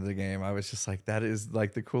making it into the game, I was just like, that is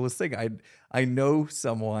like the coolest thing. I know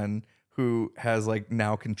someone who has like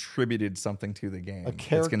now contributed something to the game. A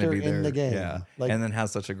character in the game. Yeah. And then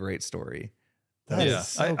has such a great story. That is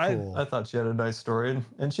so cool. I thought she had a nice story,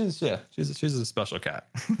 and she's a special cat.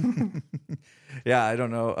 Yeah, I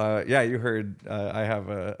don't know. You heard I have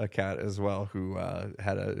a cat as well who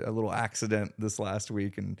had a little accident this last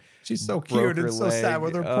week, and she's so cute and so sad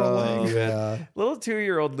with her poor leg. Yeah, little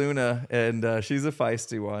 2-year-old Luna, and she's a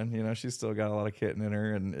feisty one. She's still got a lot of kitten in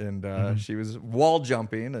her, and she was wall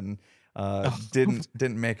jumping and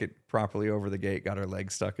didn't make it properly over the gate, got her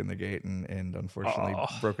leg stuck in the gate, and unfortunately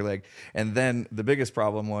broke her leg. And then the biggest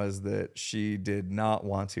problem was that she did not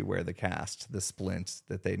want to wear the cast, the splint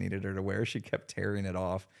that they needed her to wear. She kept tearing it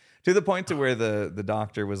off to the point to where the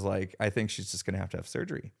doctor was like, I think she's just going to have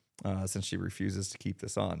surgery since she refuses to keep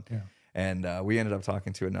this on. Yeah. And we ended up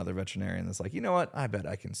talking to another veterinarian that's like, you know what? I bet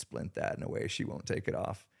I can splint that in a way she won't take it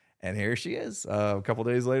off. And here she is. A couple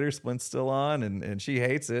days later, splint's still on, and she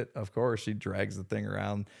hates it. Of course, she drags the thing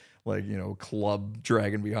around like, club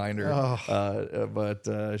dragging behind her.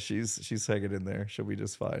 But she's hanging in there. She'll be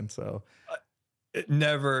just fine. So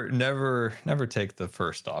never take the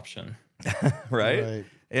first option. Right?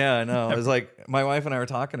 Yeah, I know. It was like my wife and I were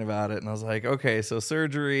talking about it, and I was like, okay, so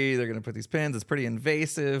surgery, they're going to put these pins. It's pretty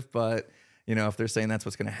invasive, but if they're saying that's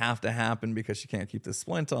what's going to happen because she can't keep the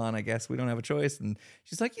splint on, I guess we don't have a choice. And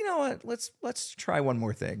she's like, you know what? Let's try one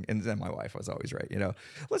more thing. And then my wife was always right.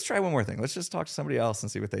 Let's try one more thing. Let's just talk to somebody else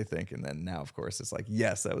and see what they think. And then now, of course, it's like,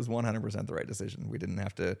 yes, that was 100% the right decision. We didn't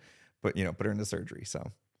have to put her into surgery.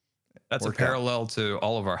 So that's a parallel to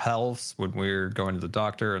all of our healths when we're going to the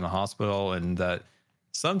doctor in the hospital, and that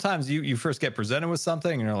sometimes you first get presented with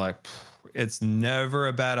something and you're like, it's never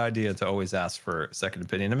a bad idea to always ask for a second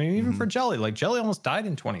opinion. I mean, even for Jelly, like Jelly almost died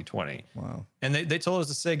in 2020. Wow. And they told us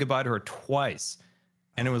to say goodbye to her twice.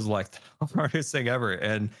 And it was like the hardest thing ever.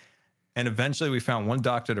 And eventually we found one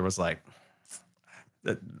doctor that was like,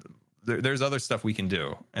 there's other stuff we can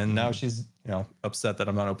do. And now she's, upset that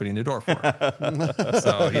I'm not opening the door for her.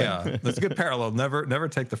 So yeah, that's a good parallel. Never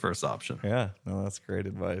take the first option. Yeah, no, that's great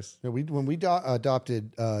advice. Yeah, when we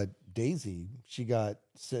adopted Daisy, she got.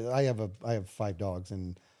 So I have 5 dogs,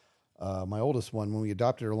 and My oldest one, when we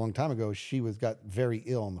adopted her a long time ago, she got very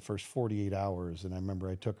ill in the first 48 hours. And I remember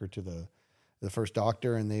I took her to the first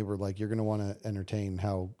doctor, and they were like, you're going to want to entertain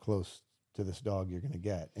how close to this dog you're going to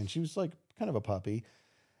get. And she was like kind of a puppy.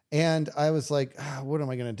 And I was like, what am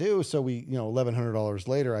I going to do? So we, $1,100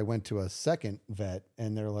 later, I went to a second vet,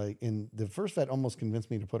 and they're like, and the first vet almost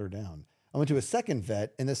convinced me to put her down. I went to a second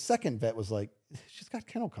vet, and the second vet was like, she's got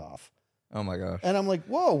kennel cough. Oh my gosh. And I'm like,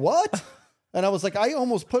 whoa, what? And I was like, I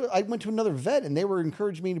went to another vet, and they were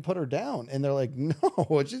encouraging me to put her down. And they're like,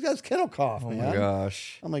 no, she got kennel cough, man. Oh my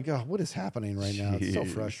gosh. I'm like, God, what is happening right now? It's so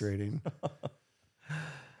frustrating.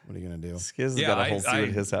 What are you going to do? Skiz has got a whole zoo at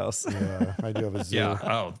his house. Yeah, I do have a zoo. Yeah.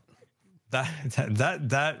 Oh,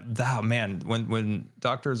 that man, when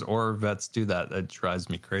doctors or vets do that, it drives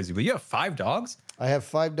me crazy. But you have 5 dogs? I have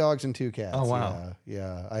 5 dogs and 2 cats. Oh, wow.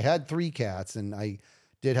 Yeah. I had 3 cats, and I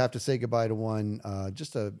did have to say goodbye to one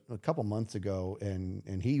just a couple months ago.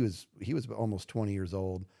 And he was almost 20 years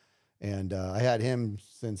old. And I had him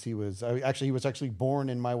since he was actually born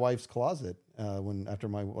in my wife's closet after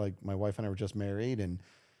my wife and I were just married, and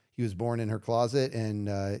he was born in her closet,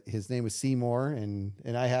 and his name was Seymour, and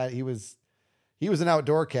he was an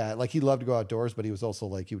outdoor cat. Like, he loved to go outdoors, but he was also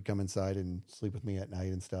like, he would come inside and sleep with me at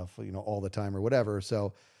night and stuff, all the time or whatever.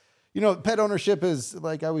 So, pet ownership is,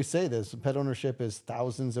 like I always say this, pet ownership is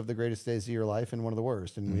thousands of the greatest days of your life and one of the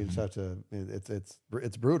worst. And we just have to,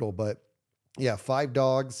 it's brutal, but yeah, 5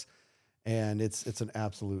 dogs. And it's an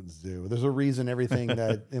absolute zoo. There's a reason everything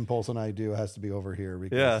that Impulse and I do has to be over here.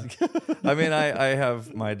 Because I mean, I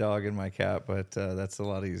have my dog and my cat, but that's a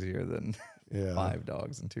lot easier than 5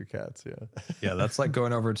 dogs and 2 cats. Yeah, that's like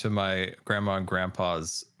going over to my grandma and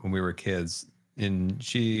grandpa's when we were kids. And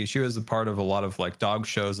she was a part of a lot of like dog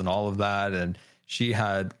shows and all of that. And she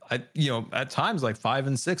had, at times like 5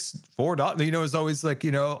 and 6, 4 dogs. It was always like,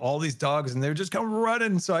 all these dogs, and they would just come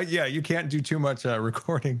running. So you can't do too much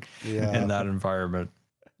recording in that environment.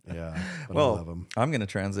 Yeah. Well, I love them. I'm going to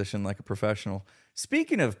transition like a professional.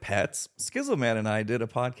 Speaking of pets, Skizzleman and I did a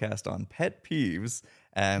podcast on pet peeves,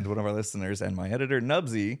 and one of our listeners and my editor,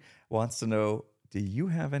 Nubsy, wants to know, do you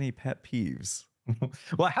have any pet peeves?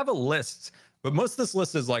 Well, I have a list, but most of this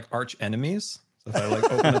list is like arch enemies. So if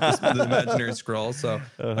I open up the imaginary scroll. So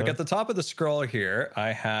like at the top of the scroll here,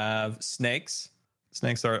 I have snakes.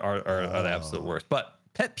 Snakes are the absolute worst. But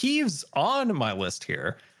pet peeves on my list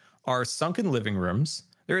here are sunken living rooms.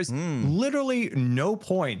 There is literally no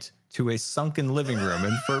point to a sunken living room.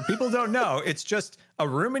 And for people who don't know, it's just a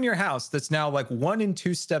room in your house that's now like 1 and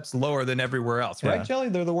 2 steps lower than everywhere else. Right, Jelly?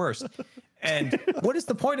 They're the worst. And what is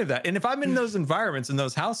the point of that? And if I'm in those environments, in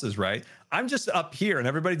those houses, right, I'm just up here and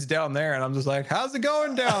everybody's down there. And I'm just like, how's it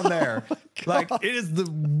going down there? Like, it is the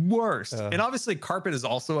worst. And obviously carpet is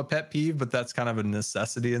also a pet peeve, but that's kind of a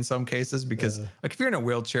necessity in some cases because like if you're in a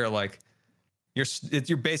wheelchair, like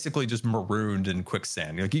you're basically just marooned in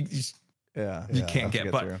quicksand. Like you can't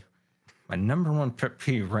get, but my number 1 pet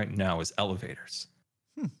peeve right now is elevators.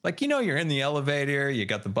 Like, you're in the elevator, you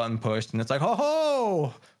got the button pushed, and it's like,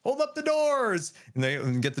 ho, hold up the doors. And they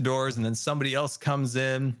get the doors, and then somebody else comes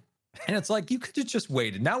in. And it's like, you could have just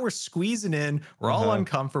waited. Now we're squeezing in. We're all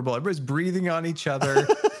uncomfortable. Everybody's breathing on each other.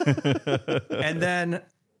 And then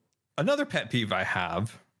another pet peeve I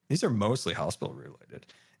have, these are mostly hospital related,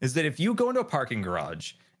 is that if you go into a parking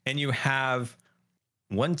garage and you have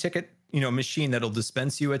one ticket, machine that'll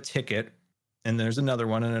dispense you a ticket, and there's another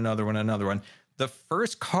one and another one and another one. The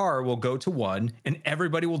first car will go to one, and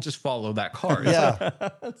everybody will just follow that car.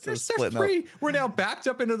 There's 3. We're now backed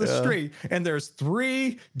up into the street, and there's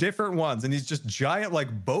 3 different ones, and these just giant,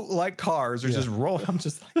 like boat-like cars are just rolling. I'm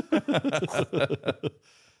just like,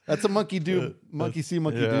 that's a monkey see,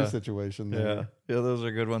 monkey do situation there. Yeah, those are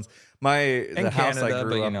good ones. The house Canada, I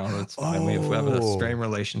grew up. It's fine. We have a strained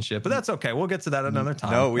relationship, but that's okay. We'll get to that another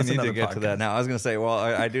time. No, we need to get podcast. to that now. I was going to say, well,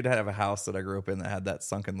 I did have a house that I grew up in that had that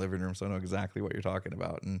sunken living room, so I know exactly what you're talking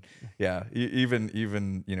about. And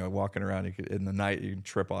even walking around, you could in the night you can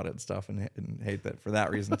trip on it and stuff, and hate that for that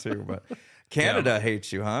reason too. But Canada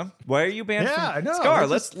hates you, huh? Why are you banned? I know. Scar,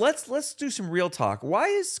 let's do some real talk. Why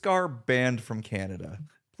is Scar banned from Canada?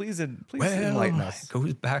 Please enlighten us. It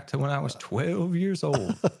goes back to when I was 12 years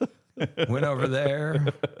old. Went over there.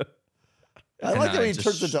 I like how he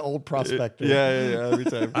turns into old prospector. Yeah, every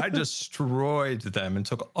time. I destroyed them and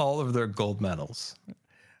took all of their gold medals.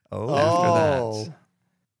 After that.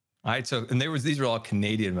 I took, and these were all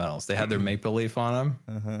Canadian medals. They had their maple leaf on them.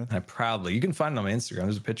 And I proudly, you can find it on my Instagram.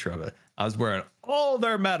 There's a picture of it. I was wearing all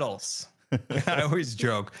their medals. I always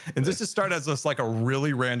joke, and this just started as just like a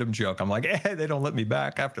really random joke. I'm like, hey, they don't let me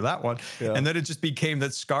back after that one. Yeah. And then it just became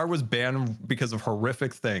that Scar was banned because of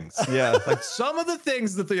horrific things. Yeah. Like some of the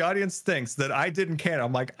things that the audience thinks that I didn't can.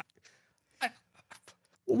 I'm like,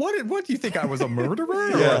 what do you think? I was a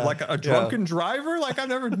murderer or like a drunken driver? Like I've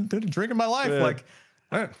never did a drink in my life. Yeah. Like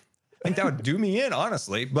I think that would do me in,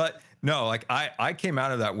 honestly. But no, like I came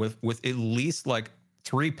out of that with at least like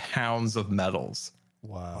 3 pounds of medals.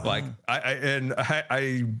 Wow. Like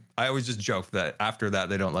I always just joke that after that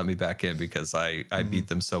they don't let me back in because I beat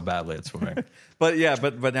them so badly at swimming. But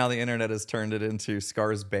now the internet has turned it into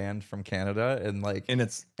Scar's banned from Canada, and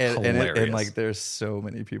it's hilarious. And like there's so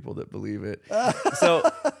many people that believe it.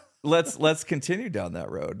 So let's continue down that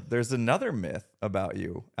road. There's another myth about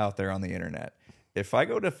you out there on the internet. If I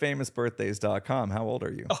go to famousbirthdays.com, how old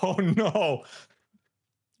are you? Oh no.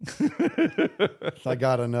 I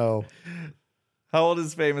gotta know. How old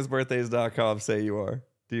does famousbirthdays.com say you are?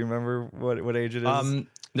 Do you remember what age it is?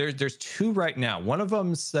 There's 2 right now. One of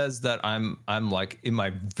them says that I'm like in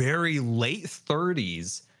my very late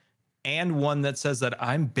 30s, and one that says that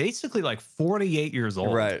I'm basically like 48 years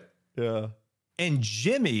old. Right. Yeah. And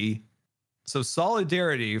Jimmy, so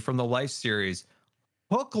Solidarity from the Life series,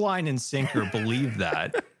 hook, line, and sinker believed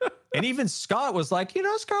that. And even Scott was like,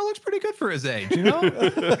 Scar looks pretty good for his age,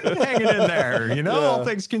 hanging in there, all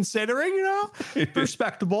things considering,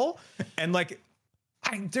 respectable. And like,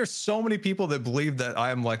 there's so many people that believe that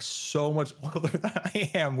I am like so much older than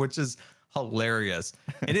I am, which is hilarious.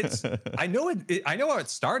 And I know how it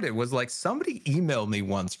started was like somebody emailed me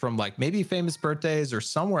once from like maybe Famous Birthdays or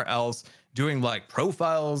somewhere else doing like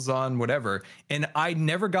profiles on whatever. And I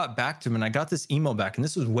never got back to them. And I got this email back, and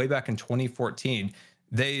this was way back in 2014.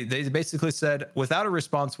 They basically said, without a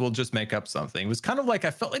response, we'll just make up something. It was kind of like,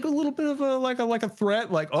 I felt like a little bit of a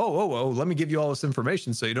threat, like, oh, let me give you all this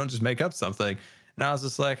information so you don't just make up something. And I was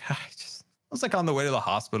just like, I was like on the way to the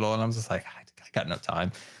hospital, and I'm just like, I got no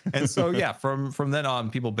time. And so, yeah, from then on,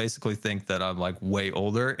 people basically think that I'm like way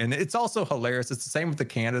older. And it's also hilarious. It's the same with the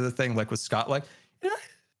Canada thing, like with Scott, like,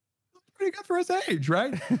 pretty good for his age,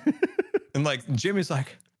 right? And like Jimmy's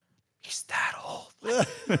like, he's that old.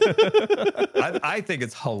 I think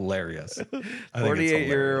it's hilarious.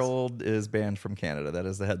 48-year-old is banned from Canada. That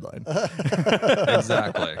is the headline.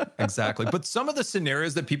 Exactly. But some of the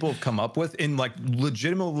scenarios that people have come up with and like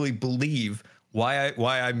legitimately believe why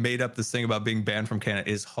I made up this thing about being banned from Canada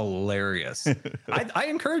is hilarious. I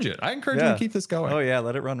encourage it. I encourage you to keep this going. Oh yeah,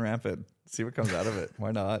 let it run rampant. See what comes out of it.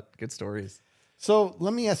 Why not? Good stories. So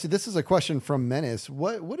let me ask you, this is a question from Menace.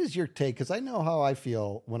 What is your take? Because I know how I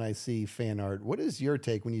feel when I see fan art. What is your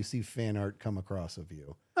take when you see fan art come across of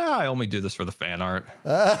you? I only do this for the fan art.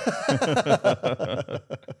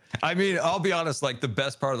 I mean, I'll be honest, like the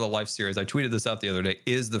best part of the Life series, I tweeted this out the other day,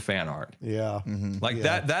 is the fan art. Yeah. Mm-hmm. Like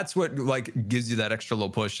that's what like gives you that extra little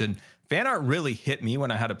push. And fan art really hit me when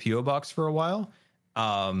I had a PO box for a while.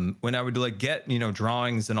 When I would like get,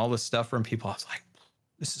 drawings and all this stuff from people, I was like,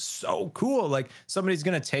 this is so cool. Like somebody's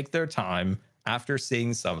going to take their time after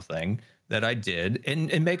seeing something that I did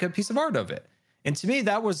and make a piece of art of it. And to me,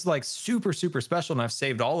 that was like super, super special. And I've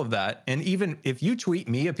saved all of that. And even if you tweet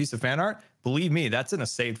me a piece of fan art, believe me, that's in a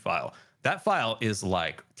saved file. That file is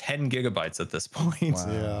like 10 gigabytes at this point.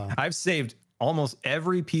 Wow. Yeah. I've saved almost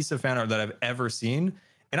every piece of fan art that I've ever seen.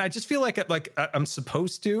 And I just feel like I'm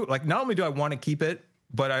supposed to, like, not only do I want to keep it,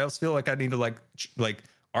 but I also feel like I need to like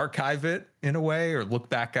archive it in a way or look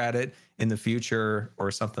back at it in the future or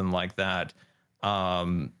something like that.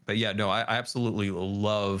 But yeah, no, I absolutely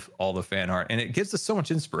love all the fan art, and it gives us so much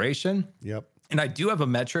inspiration. Yep. And I do have a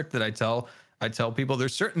metric that I tell people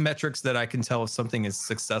there's certain metrics that I can tell if something is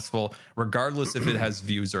successful, regardless if it has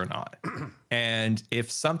views or not. And if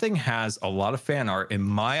something has a lot of fan art, in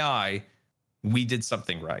my eye, we did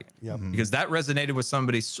something right. Yep. Because that resonated with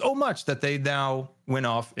somebody so much that they now went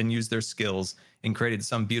off and used their skills and created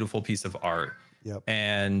some beautiful piece of art. Yep.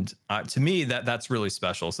 And to me, that's really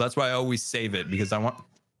special. So that's why I always save it, because I want.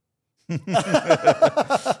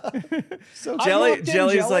 So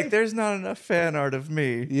Jelly's like, there's not enough fan art of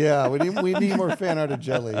me. Yeah, we need more fan art of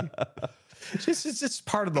Jelly. It's just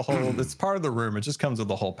part of the whole. It's part of the room. It just comes with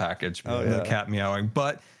the whole package. Oh, yeah. The cat meowing,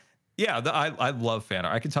 but yeah, I love fan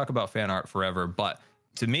art. I could talk about fan art forever, but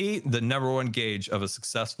to me, the number one gauge of a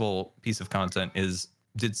successful piece of content is,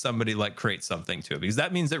 did somebody like create something to it? Because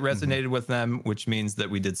that means it resonated with them, which means that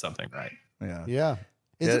we did something right. Yeah.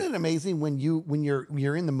 Isn't it amazing when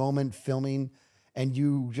you're in the moment filming and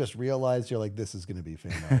you just realize you're like, this is going to be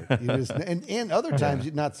fan art. You just, and other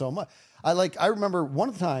times, not so much. I remember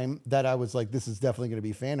one time that I was like, this is definitely going to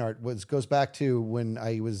be fan art goes back to when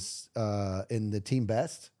I was in the Team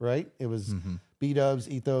Best, right? It was B-Dubs,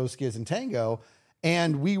 Ethos, Skiz, and Tango.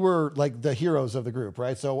 And we were like the heroes of the group,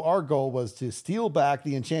 right? So our goal was to steal back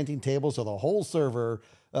the enchanting table so the whole server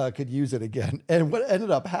could use it again. And what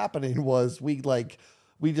ended up happening was we went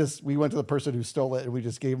to the person who stole it and we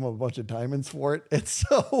just gave him a bunch of diamonds for it. And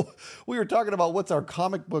so we were talking about what's our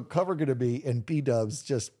comic book cover going to be, and B-Dubs,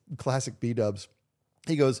 just classic B-Dubs,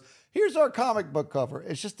 he goes, here's our comic book cover.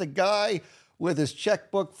 It's just a guy with his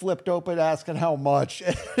checkbook flipped open asking how much.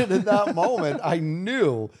 And in that moment, I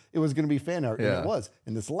knew it was going to be fan art. And it was.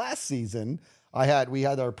 In this last season, we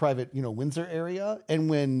had our private, Windsor area.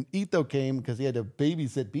 And when Etho came, because he had to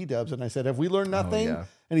babysit B-Dubs, and I said, have we learned nothing? Oh, yeah.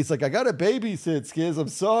 And he's like, I got to babysit, Skiz. I'm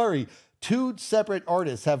sorry. 2 separate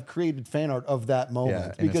artists have created fan art of that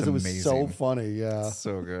moment because it was so funny. Yeah. It's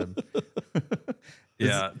so good.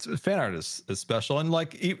 Yeah, fan art is special. And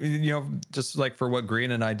just like for what Green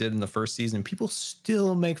and I did in the first season, people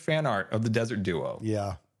still make fan art of the Desert Duo.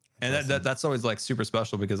 Yeah. And awesome. That's always like super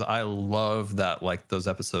special because I love that, like those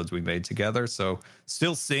episodes we made together. So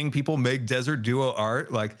still seeing people make Desert Duo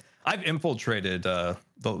art, like I've infiltrated the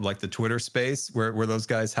Twitter space where those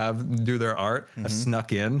guys do their art. I've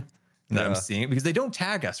snuck in that I'm seeing because they don't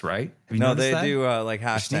tag us, right? No, they do like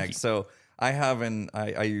hashtags. So I have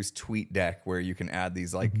I use TweetDeck where you can add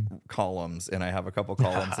these like columns, and I have a couple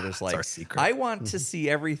columns that is like, I want to see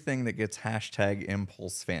everything that gets hashtag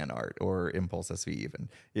Impulse fan art or Impulse SV even,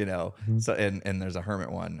 So and there's a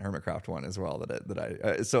Hermitcraft one as well that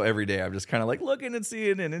I so every day I'm just kind of like looking and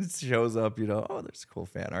seeing, and it shows up, oh, there's cool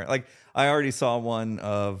fan art. Like I already saw one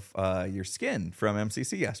of your skin from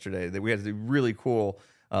MCC yesterday that we had to do really cool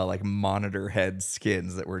like monitor head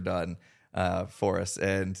skins that were done for us,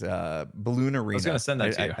 and Balloon Arena. I was going to send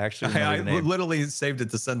that to you. I literally saved it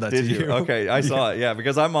to send that to you. Okay, I saw it. Yeah,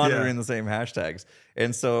 because I'm monitoring the same hashtags,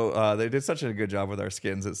 and so they did such a good job with our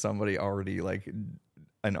skins that somebody already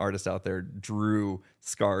an artist out there drew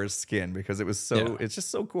Scar's skin because it was it's just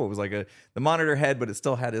so cool. It was like the monitor head, but it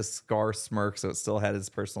still had his Scar smirk, so it still had his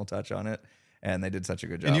personal touch on it. And they did such a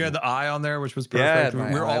good job. And you had the eye on there, which was perfect.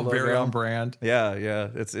 Yeah, we're all very on brand. Yeah.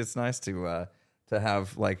 It's nice to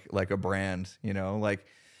have like a brand,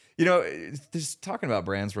 just talking about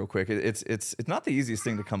brands real quick. It's not the easiest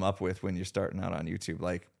thing to come up with when you're starting out on YouTube.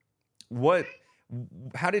 Like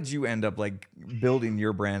how did you end up like building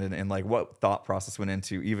your brand and like what thought process went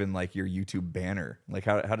into even like your YouTube banner? Like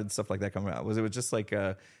how did stuff like that come out? Was it just like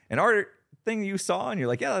an art thing you saw and you're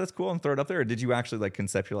like, yeah, that's cool, and throw it up there? Or did you actually like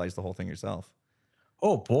conceptualize the whole thing yourself?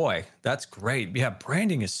 Oh boy, that's great. Yeah,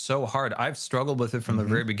 branding is so hard. I've struggled with it from the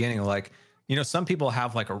very beginning. Like, some people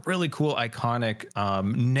have like a really cool iconic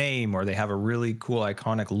name, or they have a really cool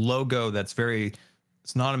iconic logo that's very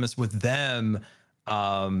synonymous with them.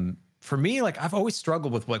 For me, like I've always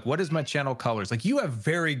struggled with like, what is my channel colors? Like you have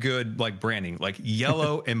very good like branding, like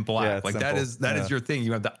yellow and black. Like simple. that is your thing.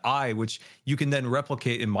 You have the eye, which you can then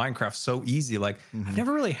replicate in Minecraft so easy. Like I've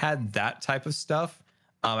never really had that type of stuff.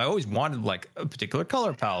 I always wanted like a particular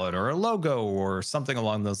color palette or a logo or something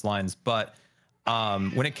along those lines. But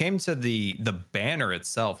when it came to the banner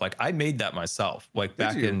itself, like I made that myself, like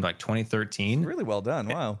back in like 2013. Really well done.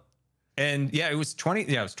 Wow. And it was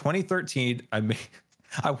 2013.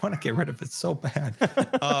 I want to get rid of it so bad.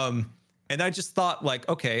 And I just thought like,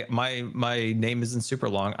 okay, my name isn't super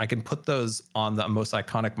long. I can put those on the most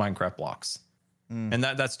iconic Minecraft blocks. And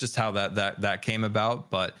that's just how that came about.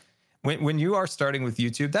 But when you are starting with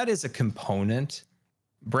YouTube, that is a component,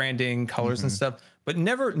 branding, colors and stuff, but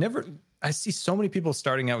never, I see so many people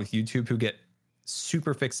starting out with YouTube who get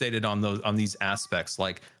super fixated on these aspects,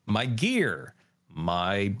 like my gear,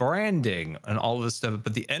 my branding, and all of this stuff.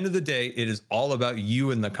 But at the end of the day, it is all about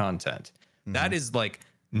you and the content. That is like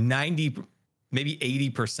 90, maybe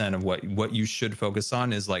 80% of what you should focus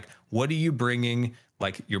on is like, what are you bringing?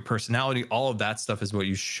 Like your personality, all of that stuff is what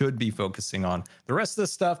you should be focusing on. The rest of the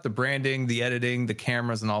stuff, the branding, the editing, the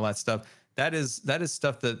cameras, and all that stuff, that is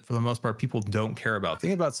stuff that for the most part people don't care about.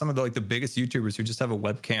 Think about some of the biggest YouTubers who just have a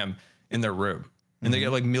webcam in their room and they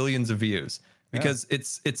get like millions of views because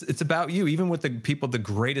it's about you. Even with the people the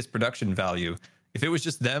greatest production value, if it was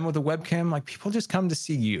just them with a webcam, like people just come to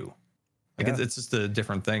see you. Like it's just a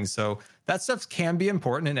different thing. So that stuff can be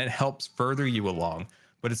important and it helps further you along,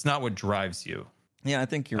 but it's not what drives you. Yeah, I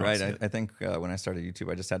think you're right. I think when I started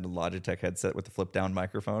YouTube, I just had the Logitech headset with the flip down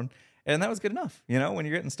microphone, and that was good enough. When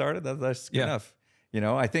you're getting started, that's good enough.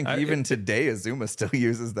 I think even today Azuma still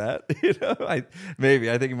uses that. I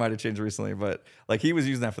think he might have changed recently, but like he was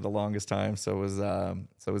using that for the longest time. So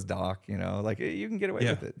was Doc. Like you can get away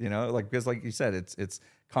with it. Because like you said, it's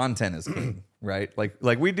content is king, right?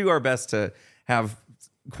 Like we do our best to have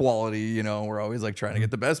quality. We're always like trying to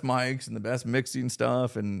get the best mics and the best mixing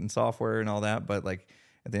stuff and software and all that. But like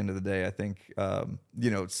at the end of the day, I think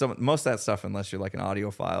most of that stuff, unless you're like an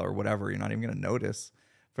audiophile or whatever, you're not even going to notice.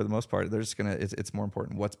 For the most part, they're just it's more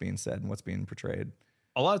important what's being said and what's being portrayed.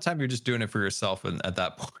 A lot of time you're just doing it for yourself, and at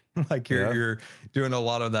that point, like you're doing a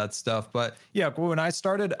lot of that stuff. But yeah, when I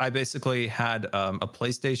started, I basically had a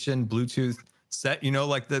PlayStation Bluetooth set,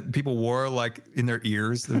 like that people wore like in their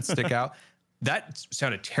ears that stick out. That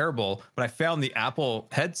sounded terrible, but I found the Apple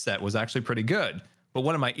headset was actually pretty good. But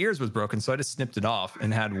one of my ears was broken, so I just snipped it off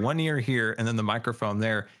and had one ear here and then the microphone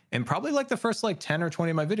there. And probably like the first like 10 or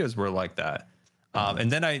 20 of my videos were like that.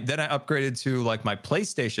 And then I upgraded to like my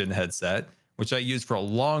PlayStation headset, which I used for a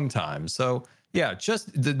long time. So yeah,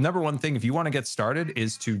 just the number one thing if you want to get started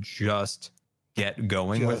is to just get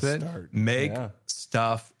going with it. Make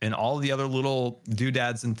stuff and all the other little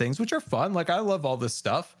doodads and things, which are fun. Like I love all this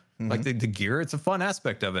stuff, like the gear. It's a fun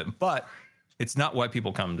aspect of it, but it's not why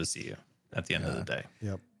people come to see you at the end of the day.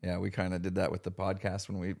 Yep. Yeah, we kind of did that with the podcast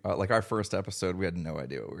when we like our first episode. We had no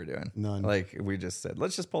idea what we were doing. None. Like we just said,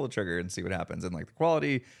 let's just pull the trigger and see what happens. And like the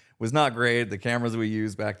quality was not great. The cameras we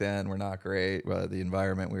used back then were not great. The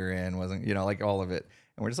environment we were in wasn't, like all of it.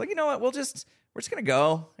 And we're just like, you know what? We're just gonna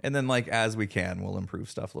go, and then like as we can, we'll improve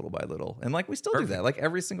stuff little by little. And like we still do that. Like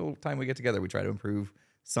every single time we get together, we try to improve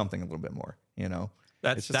something a little bit more.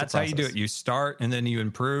 That's how you do it. You start and then you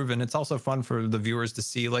improve, and it's also fun for the viewers to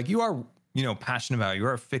see like you are. Passionate about. You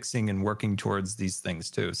are fixing and working towards these things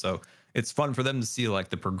too. So it's fun for them to see like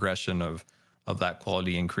the progression of that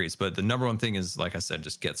quality increase. But the number one thing is, like I said,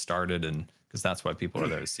 just get started, and because that's why people are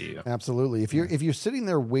there to see you. Absolutely. If you're sitting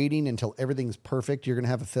there waiting until everything's perfect, you're going to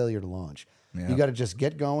have a failure to launch. Yeah. You got to just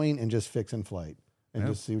get going and just fix in flight and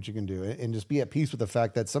just see what you can do, and just be at peace with the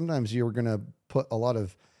fact that sometimes you're going to put a lot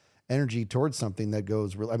of energy towards something that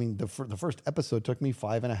goes real. I mean, the first episode took me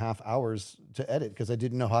 5.5 hours to edit because I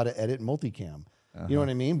didn't know how to edit multicam. You know what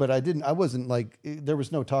I mean? But I wasn't like, there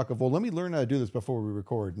was no talk of, well, let me learn how to do this before we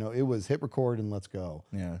record. No, it was hit record and let's go.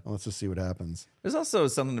 Yeah. And let's just see what happens. There's also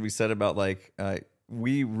something to be said about like,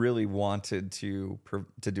 we really wanted to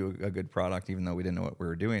do a good product, even though we didn't know what we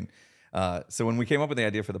were doing. So when we came up with the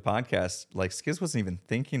idea for the podcast, like Skiz wasn't even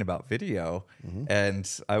thinking about video. And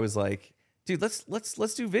I was like, dude,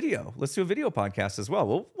 let's do video. Let's do a video podcast as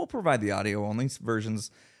well. We'll provide the audio only versions,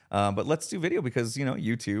 but let's do video because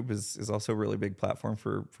YouTube is also a really big platform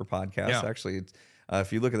for podcasts. Yeah. Actually,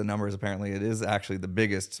 if you look at the numbers, apparently it is actually the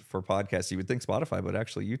biggest for podcasts. You would think Spotify, but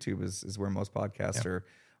actually YouTube is where most podcasts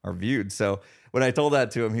are viewed. So when I told that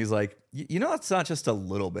to him, he's like, it's not just a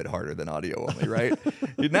little bit harder than audio only, right?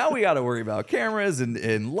 Now we got to worry about cameras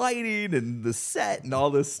and lighting and the set and all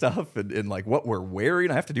this stuff and like what we're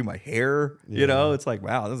wearing. I have to do my hair, it's like,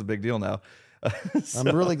 wow, this is a big deal now. I'm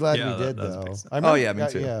really glad we did though. Me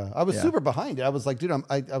too. I was super behind it. I was like, dude,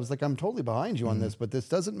 I was like, I'm totally behind you on this, but this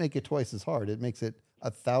doesn't make it twice as hard. It makes it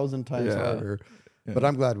 1,000 times harder, but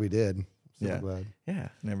I'm glad we did. Glad. Yeah.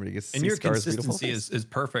 And everybody gets to and see your Scar's consistency is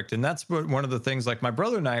perfect. And that's one of the things, like my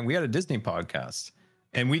brother and I, we had a Disney podcast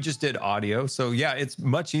and we just did audio. So yeah, it's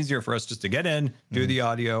much easier for us just to get in, do the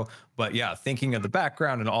audio. But yeah, thinking of the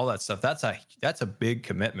background and all that stuff, that's a big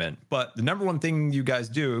commitment. But the number one thing you guys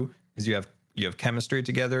do is you have chemistry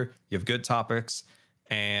together, you have good topics,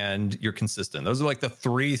 and you're consistent. Those are like the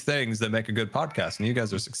three things that make a good podcast. And you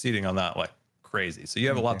guys are succeeding on that like crazy. So you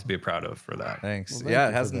have a lot to be proud of for that. Thanks. Well,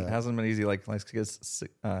 it hasn't been easy. Like Skiz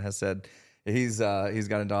has said, he's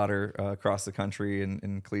got a daughter across the country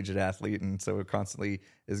and collegiate athlete, and so constantly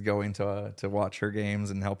is going to watch her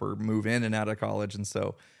games and help her move in and out of college. And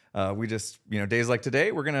so we just days like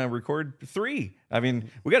today we're gonna record 3. I mean,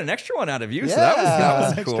 we got an extra one out of you, so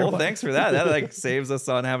that was cool. Thanks for that. That like saves us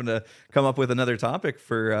on having to come up with another topic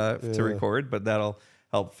for to record, but that'll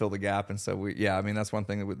help fill the gap. And so that's one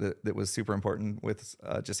thing that was super important with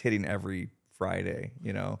just hitting every Friday,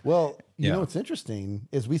 Well, you know what's interesting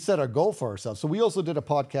is we set our goal for ourselves. So we also did a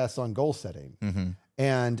podcast on goal setting,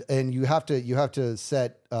 and you have to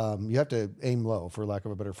set you have to aim low, for lack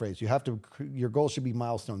of a better phrase. Your goal should be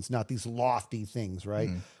milestones, not these lofty things, right?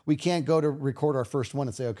 We can't go to record our first one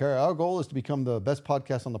and say, okay, our goal is to become the best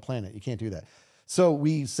podcast on the planet. You can't do that. So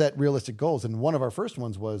we set realistic goals. And one of our first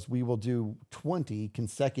ones was we will do 20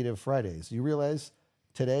 consecutive Fridays. You realize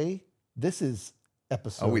today, this is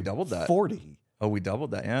episode we doubled that. 40. Oh, we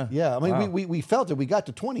doubled that. Yeah. Yeah. I mean, Wow. we felt it. We got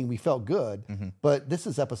to 20 and we felt good, but this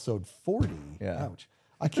is episode 40. Yeah. Ouch.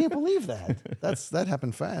 I can't believe that. That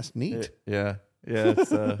happened fast. Neat. Yeah.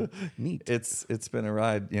 It's Neat. It's been a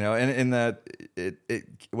ride, you know, and in that it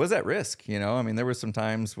was at risk, you know. I mean, there were some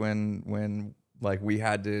times when like we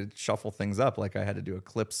had to shuffle things up. Like I had to do a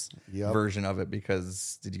clips version of it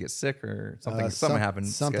because did you get sick or something? Something happened.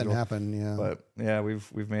 Something scheduled. happened. Yeah. But yeah,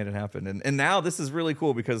 we've made it happen, and now this is really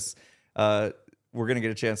cool because we're gonna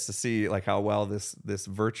get a chance to see like how well this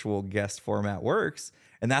virtual guest format works.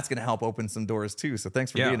 And that's going to help open some doors too. So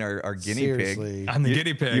thanks for being our guinea Seriously. pig. I'm the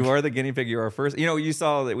guinea pig. You are the guinea pig. You're our first. You know, you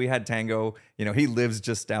saw that we had Tango. You know, he lives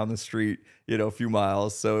just down the street, you know, a few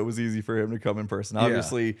miles. So it was easy for him to come in person.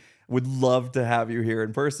 Obviously, would love to have you here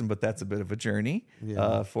in person, but that's a bit of a journey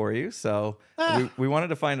for you. So we wanted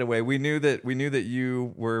to find a way. We knew that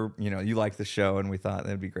you were, you know, you liked the show, and we thought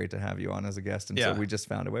it'd be great to have you on as a guest. And so we just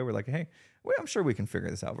found a way. We're like, hey, well, I'm sure we can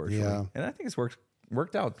figure this out virtually. Yeah. And I think it's worked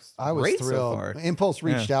out. I was great thrilled. So far. Impulse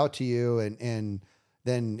reached out to you, and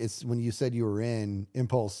then it's when you said you were in.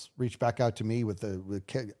 Impulse reached back out to me with the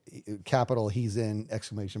capital "He's in!"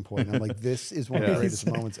 exclamation point. And I'm like, this is one of the greatest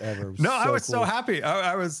moments ever. No, I was cool. so happy.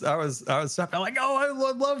 I was so happy. I'm like, oh, I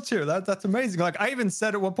would love to. That's amazing. Like I even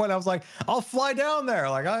said at one point, I was like, I'll fly down there.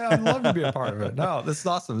 Like I'd love to be a part of it. No, this is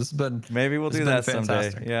awesome. This has been maybe we'll do that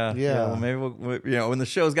someday. Yeah. Well, maybe we'll you know, when the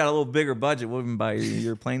show's got a little bigger budget, we'll even buy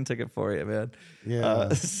your plane ticket for you, man. Yeah,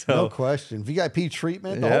 so, no question. VIP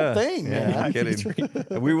treatment, the whole thing. Yeah, Man. I'm kidding.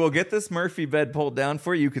 We will get this Murphy bed pulled down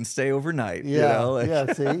for you. You can stay overnight. Yeah, you know?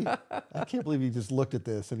 yeah. See, I can't believe he just looked at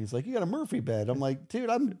this and he's like, "You got a Murphy bed." I'm like, "Dude,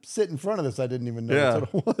 I'm sitting in front of this. I didn't even know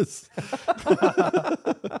that's what it was."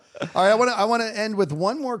 All right, I want to end with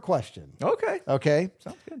one more question. Okay.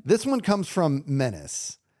 Sounds good. This one comes from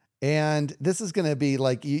Menace. And this is going to be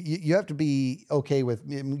like, you have to be okay with,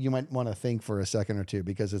 you might want to think for a second or two,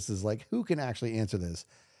 because this is like, who can actually answer this?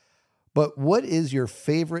 But what is your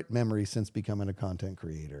favorite memory since becoming a content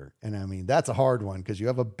creator? And I mean, that's a hard one because you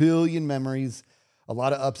have a billion memories, a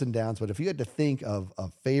lot of ups and downs. But if you had to think of a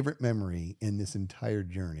favorite memory in this entire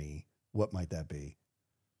journey, what might that be?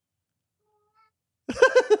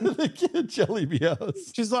 The kid Jelly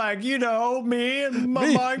meows. She's like, you know, me and my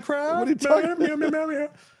Minecraft. What are you talking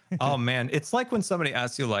about? Oh man, it's like when somebody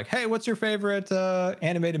asks you like, hey, what's your favorite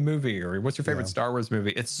animated movie, or what's your favorite Star Wars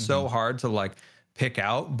movie? It's so hard to like pick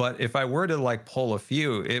out, but if I were to like pull a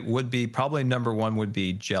few, it would be probably number one would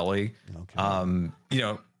be Jelly. Okay. You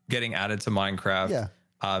know, getting added to Minecraft.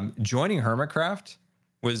 Yeah. Joining Hermitcraft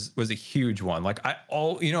was a huge one. Like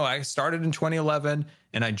I started in 2011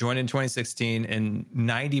 and I joined in 2016, and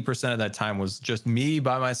 90% of that time was just me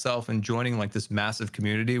by myself, and joining like this massive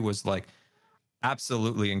community was like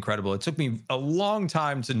absolutely incredible. It took me a long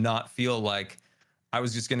time to not feel like I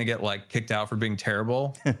was just going to get like kicked out for being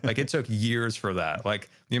terrible. Like it took years for that. Like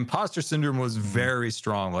the imposter syndrome was very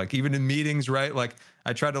strong. Like even in meetings, right? Like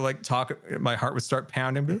I tried to like talk, my heart would start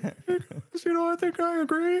pounding. You know, I think I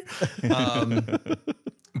agree.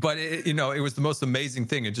 But it was the most amazing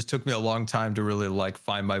thing. It just took me a long time to really like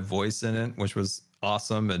find my voice in it, which was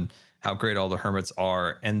awesome, and how great all the hermits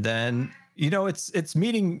are. And then, you know, it's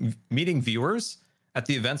meeting viewers at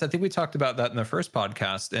the events. I think we talked about that in the first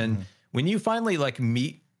podcast. And when you finally like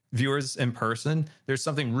meet viewers in person, there's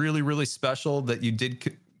something really, really special that you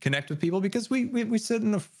did connect with people, because we sit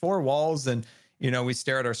in the four walls and, you know, we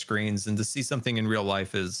stare at our screens, and to see something in real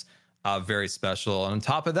life is very special. And on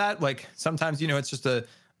top of that, like sometimes, you know, it's just a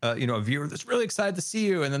viewer that's really excited to see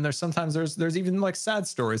you. And then there's even like sad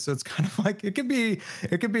stories. So it's kind of like, it could be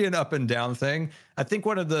an up and down thing. I think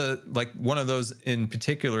one of those in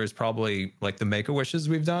particular is probably like the Make-A-Wishes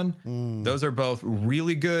we've done. Those are both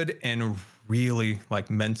really good and really like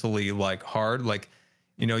mentally like hard. Like,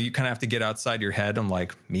 you know, you kind of have to get outside your head. I'm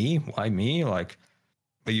like, me? Why me? Like,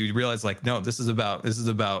 but you realize like, no, this is about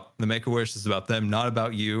the Make-A-Wish. This is about them, not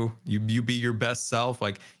about you. You be your best self.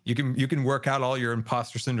 Like you can work out all your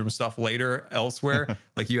imposter syndrome stuff later elsewhere.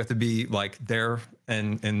 Like you have to be like there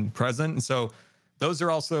and present. And so those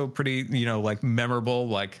are also pretty, you know, like memorable,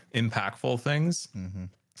 like impactful things.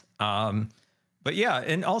 But yeah,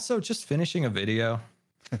 and also just finishing a video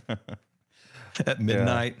at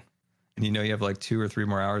midnight. Yeah. And you know, you have like 2 or 3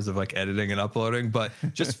 more hours of like editing and uploading, but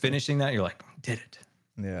just finishing that, you're like, did it.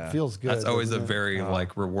 Yeah. It feels good. That's always a very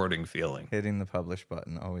like rewarding feeling. Hitting the publish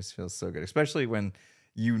button always feels so good, especially when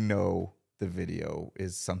you know the video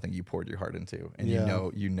is something you poured your heart into, and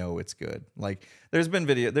you know it's good. Like there's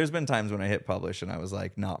been times when I hit publish and I was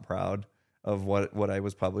like not proud of what I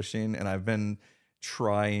was publishing, and I've been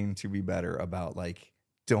trying to be better about like,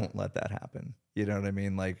 don't let that happen. You know what I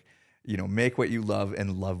mean? Like, you know, make what you love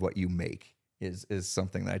and love what you make. is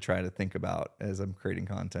something that I try to think about as I'm creating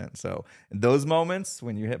content. So those moments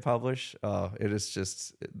when you hit publish, it is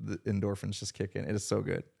just the endorphins just kick in. It is so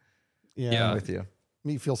good. Yeah, I'm with you.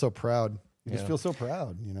 You feel so proud. You just feel so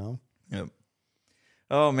proud, you know? Yep.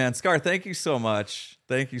 Oh man, Scar, thank you so much.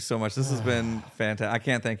 Thank you so much. This has been fantastic. I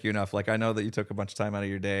can't thank you enough. Like, I know that you took a bunch of time out of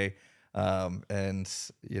your day. And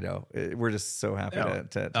you know, we're just so happy to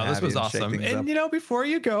have this was you awesome. And up. you know, before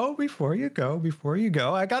you go,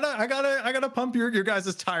 I gotta pump your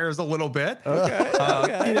guys' tires a little bit. Okay.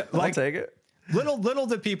 You know, like, I'll take it. Little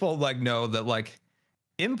do people like know that like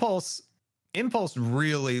Impulse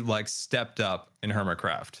really like stepped up in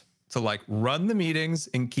Hermitcraft to like run the meetings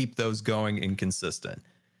and keep those going and consistent.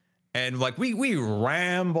 And like we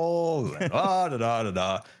ramble and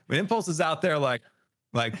When Impulse is out there like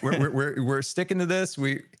we're sticking to this.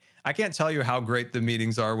 I can't tell you how great the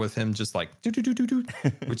meetings are with him, just like do,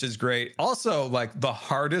 which is great. Also, like the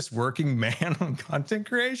hardest working man on content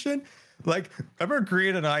creation. Like, I remember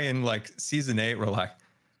Green and I in like season 8 were like,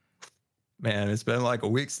 man, it's been like a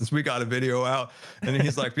week since we got a video out. And then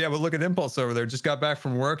he's like, yeah, but look at Impulse over there. Just got back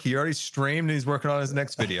from work. He already streamed and he's working on his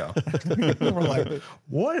next video. We're like,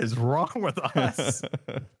 what is wrong with us?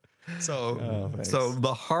 So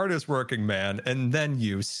the hardest working man, and then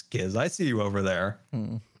you, Skiz. I see you over there.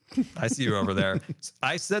 I see you over there.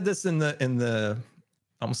 I said this in the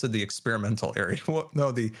I almost said the experimental area.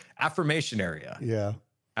 No, the affirmation area. Yeah.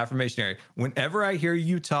 Affirmation area. Whenever I hear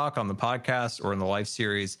you talk on the podcast or in the live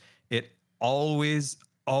series, it always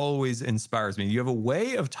inspires me. You have a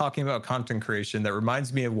way of talking about content creation that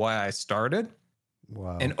reminds me of why I started.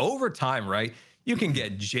 Wow. And over time, right? You can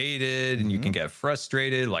get jaded and you can get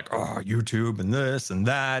frustrated, like, oh, YouTube and this and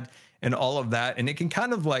that and all of that. And it can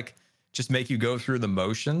kind of like just make you go through the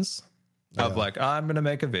motions of like, I'm going to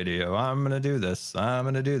make a video. I'm going to do this. I'm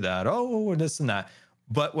going to do that. Oh, and this and that.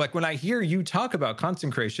 But like when I hear you talk about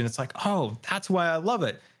content creation, it's like, oh, that's why I love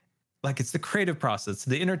it. Like it's the creative process,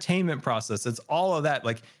 the entertainment process. It's all of that.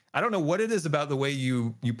 Like, I don't know what it is about the way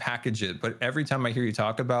you package it, but every time I hear you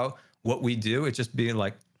talk about what we do, it's just being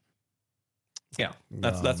like, yeah,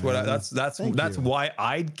 that's why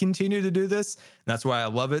I continue to do this. That's why I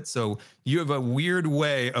love it. So you have a weird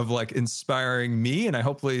way of like inspiring me, and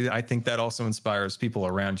I think that also inspires people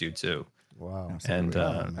around you too. Wow. Absolutely.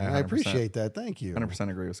 And I appreciate that. Thank you. 100%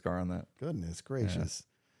 agree with Scar on that. Goodness gracious.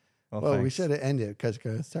 Well, we should have ended it because it's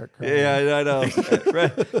going to start crying. Yeah, I know.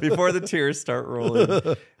 Right before the tears start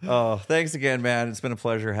rolling. Oh, thanks again, man. It's been a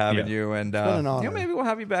pleasure having you. And been an honor. maybe we'll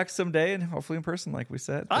have you back someday and hopefully in person, like we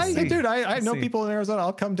said. I know people in Arizona.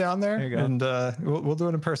 I'll come down there and we'll do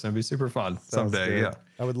it in person. It'd be super fun someday. Good. Yeah.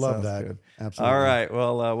 I would love that. Good. Absolutely. All right.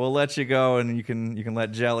 Well, we'll let you go and you can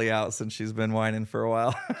let Jelly out since she's been whining for a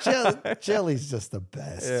while. Jelly's just the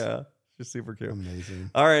best. Yeah. She's super cute.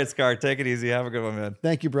 Amazing. All right, Scar, take it easy. Have a good one, man.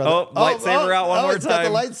 Thank you, brother. Oh, lightsaber out one more it's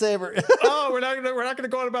time. got the lightsaber. We're not gonna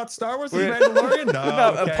go on about Star Wars and Mandalorian.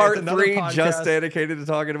 No, part 3 just dedicated to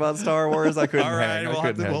talking about Star Wars. I couldn't. All right,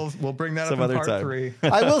 we'll bring that some up in other part time. 3.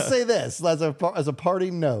 I will say this as a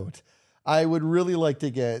parting note. I would really like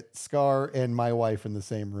to get Scar and my wife in the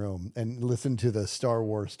same room and listen to the Star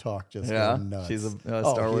Wars talk. Just go nuts. She's a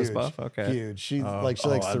Star Wars buff. Okay, huge. She likes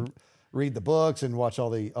to read the books and watch all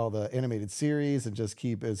the animated series and just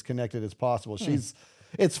keep as connected as possible.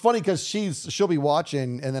 It's funny because she'll be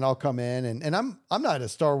watching and then I'll come in and I'm not a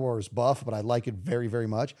Star Wars buff, but I like it very, very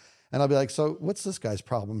much. And I'll be like, so what's this guy's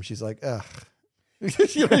problem? She's like, ugh.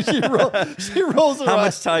 she rolls her How eyes.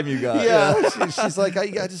 much time you got? Yeah. She's like,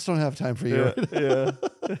 I just don't have time for you. Yeah.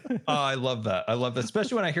 I love that.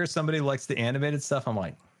 Especially when I hear somebody likes the animated stuff. I'm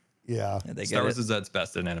like, Yeah. Star Wars is at its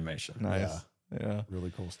best in animation. Nice. Yeah.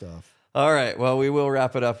 Really cool stuff. All right. Well, we will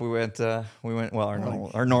wrap it up. We went our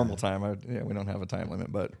normal time. We don't have a time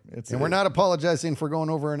limit, but we're not apologizing for going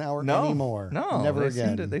over an hour anymore. No, never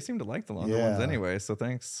again. They seem to like the longer ones anyway. So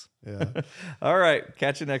thanks. Yeah. All right.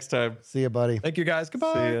 Catch you next time. See you, buddy. Thank you guys.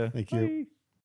 Goodbye. See ya. Thank you. Bye.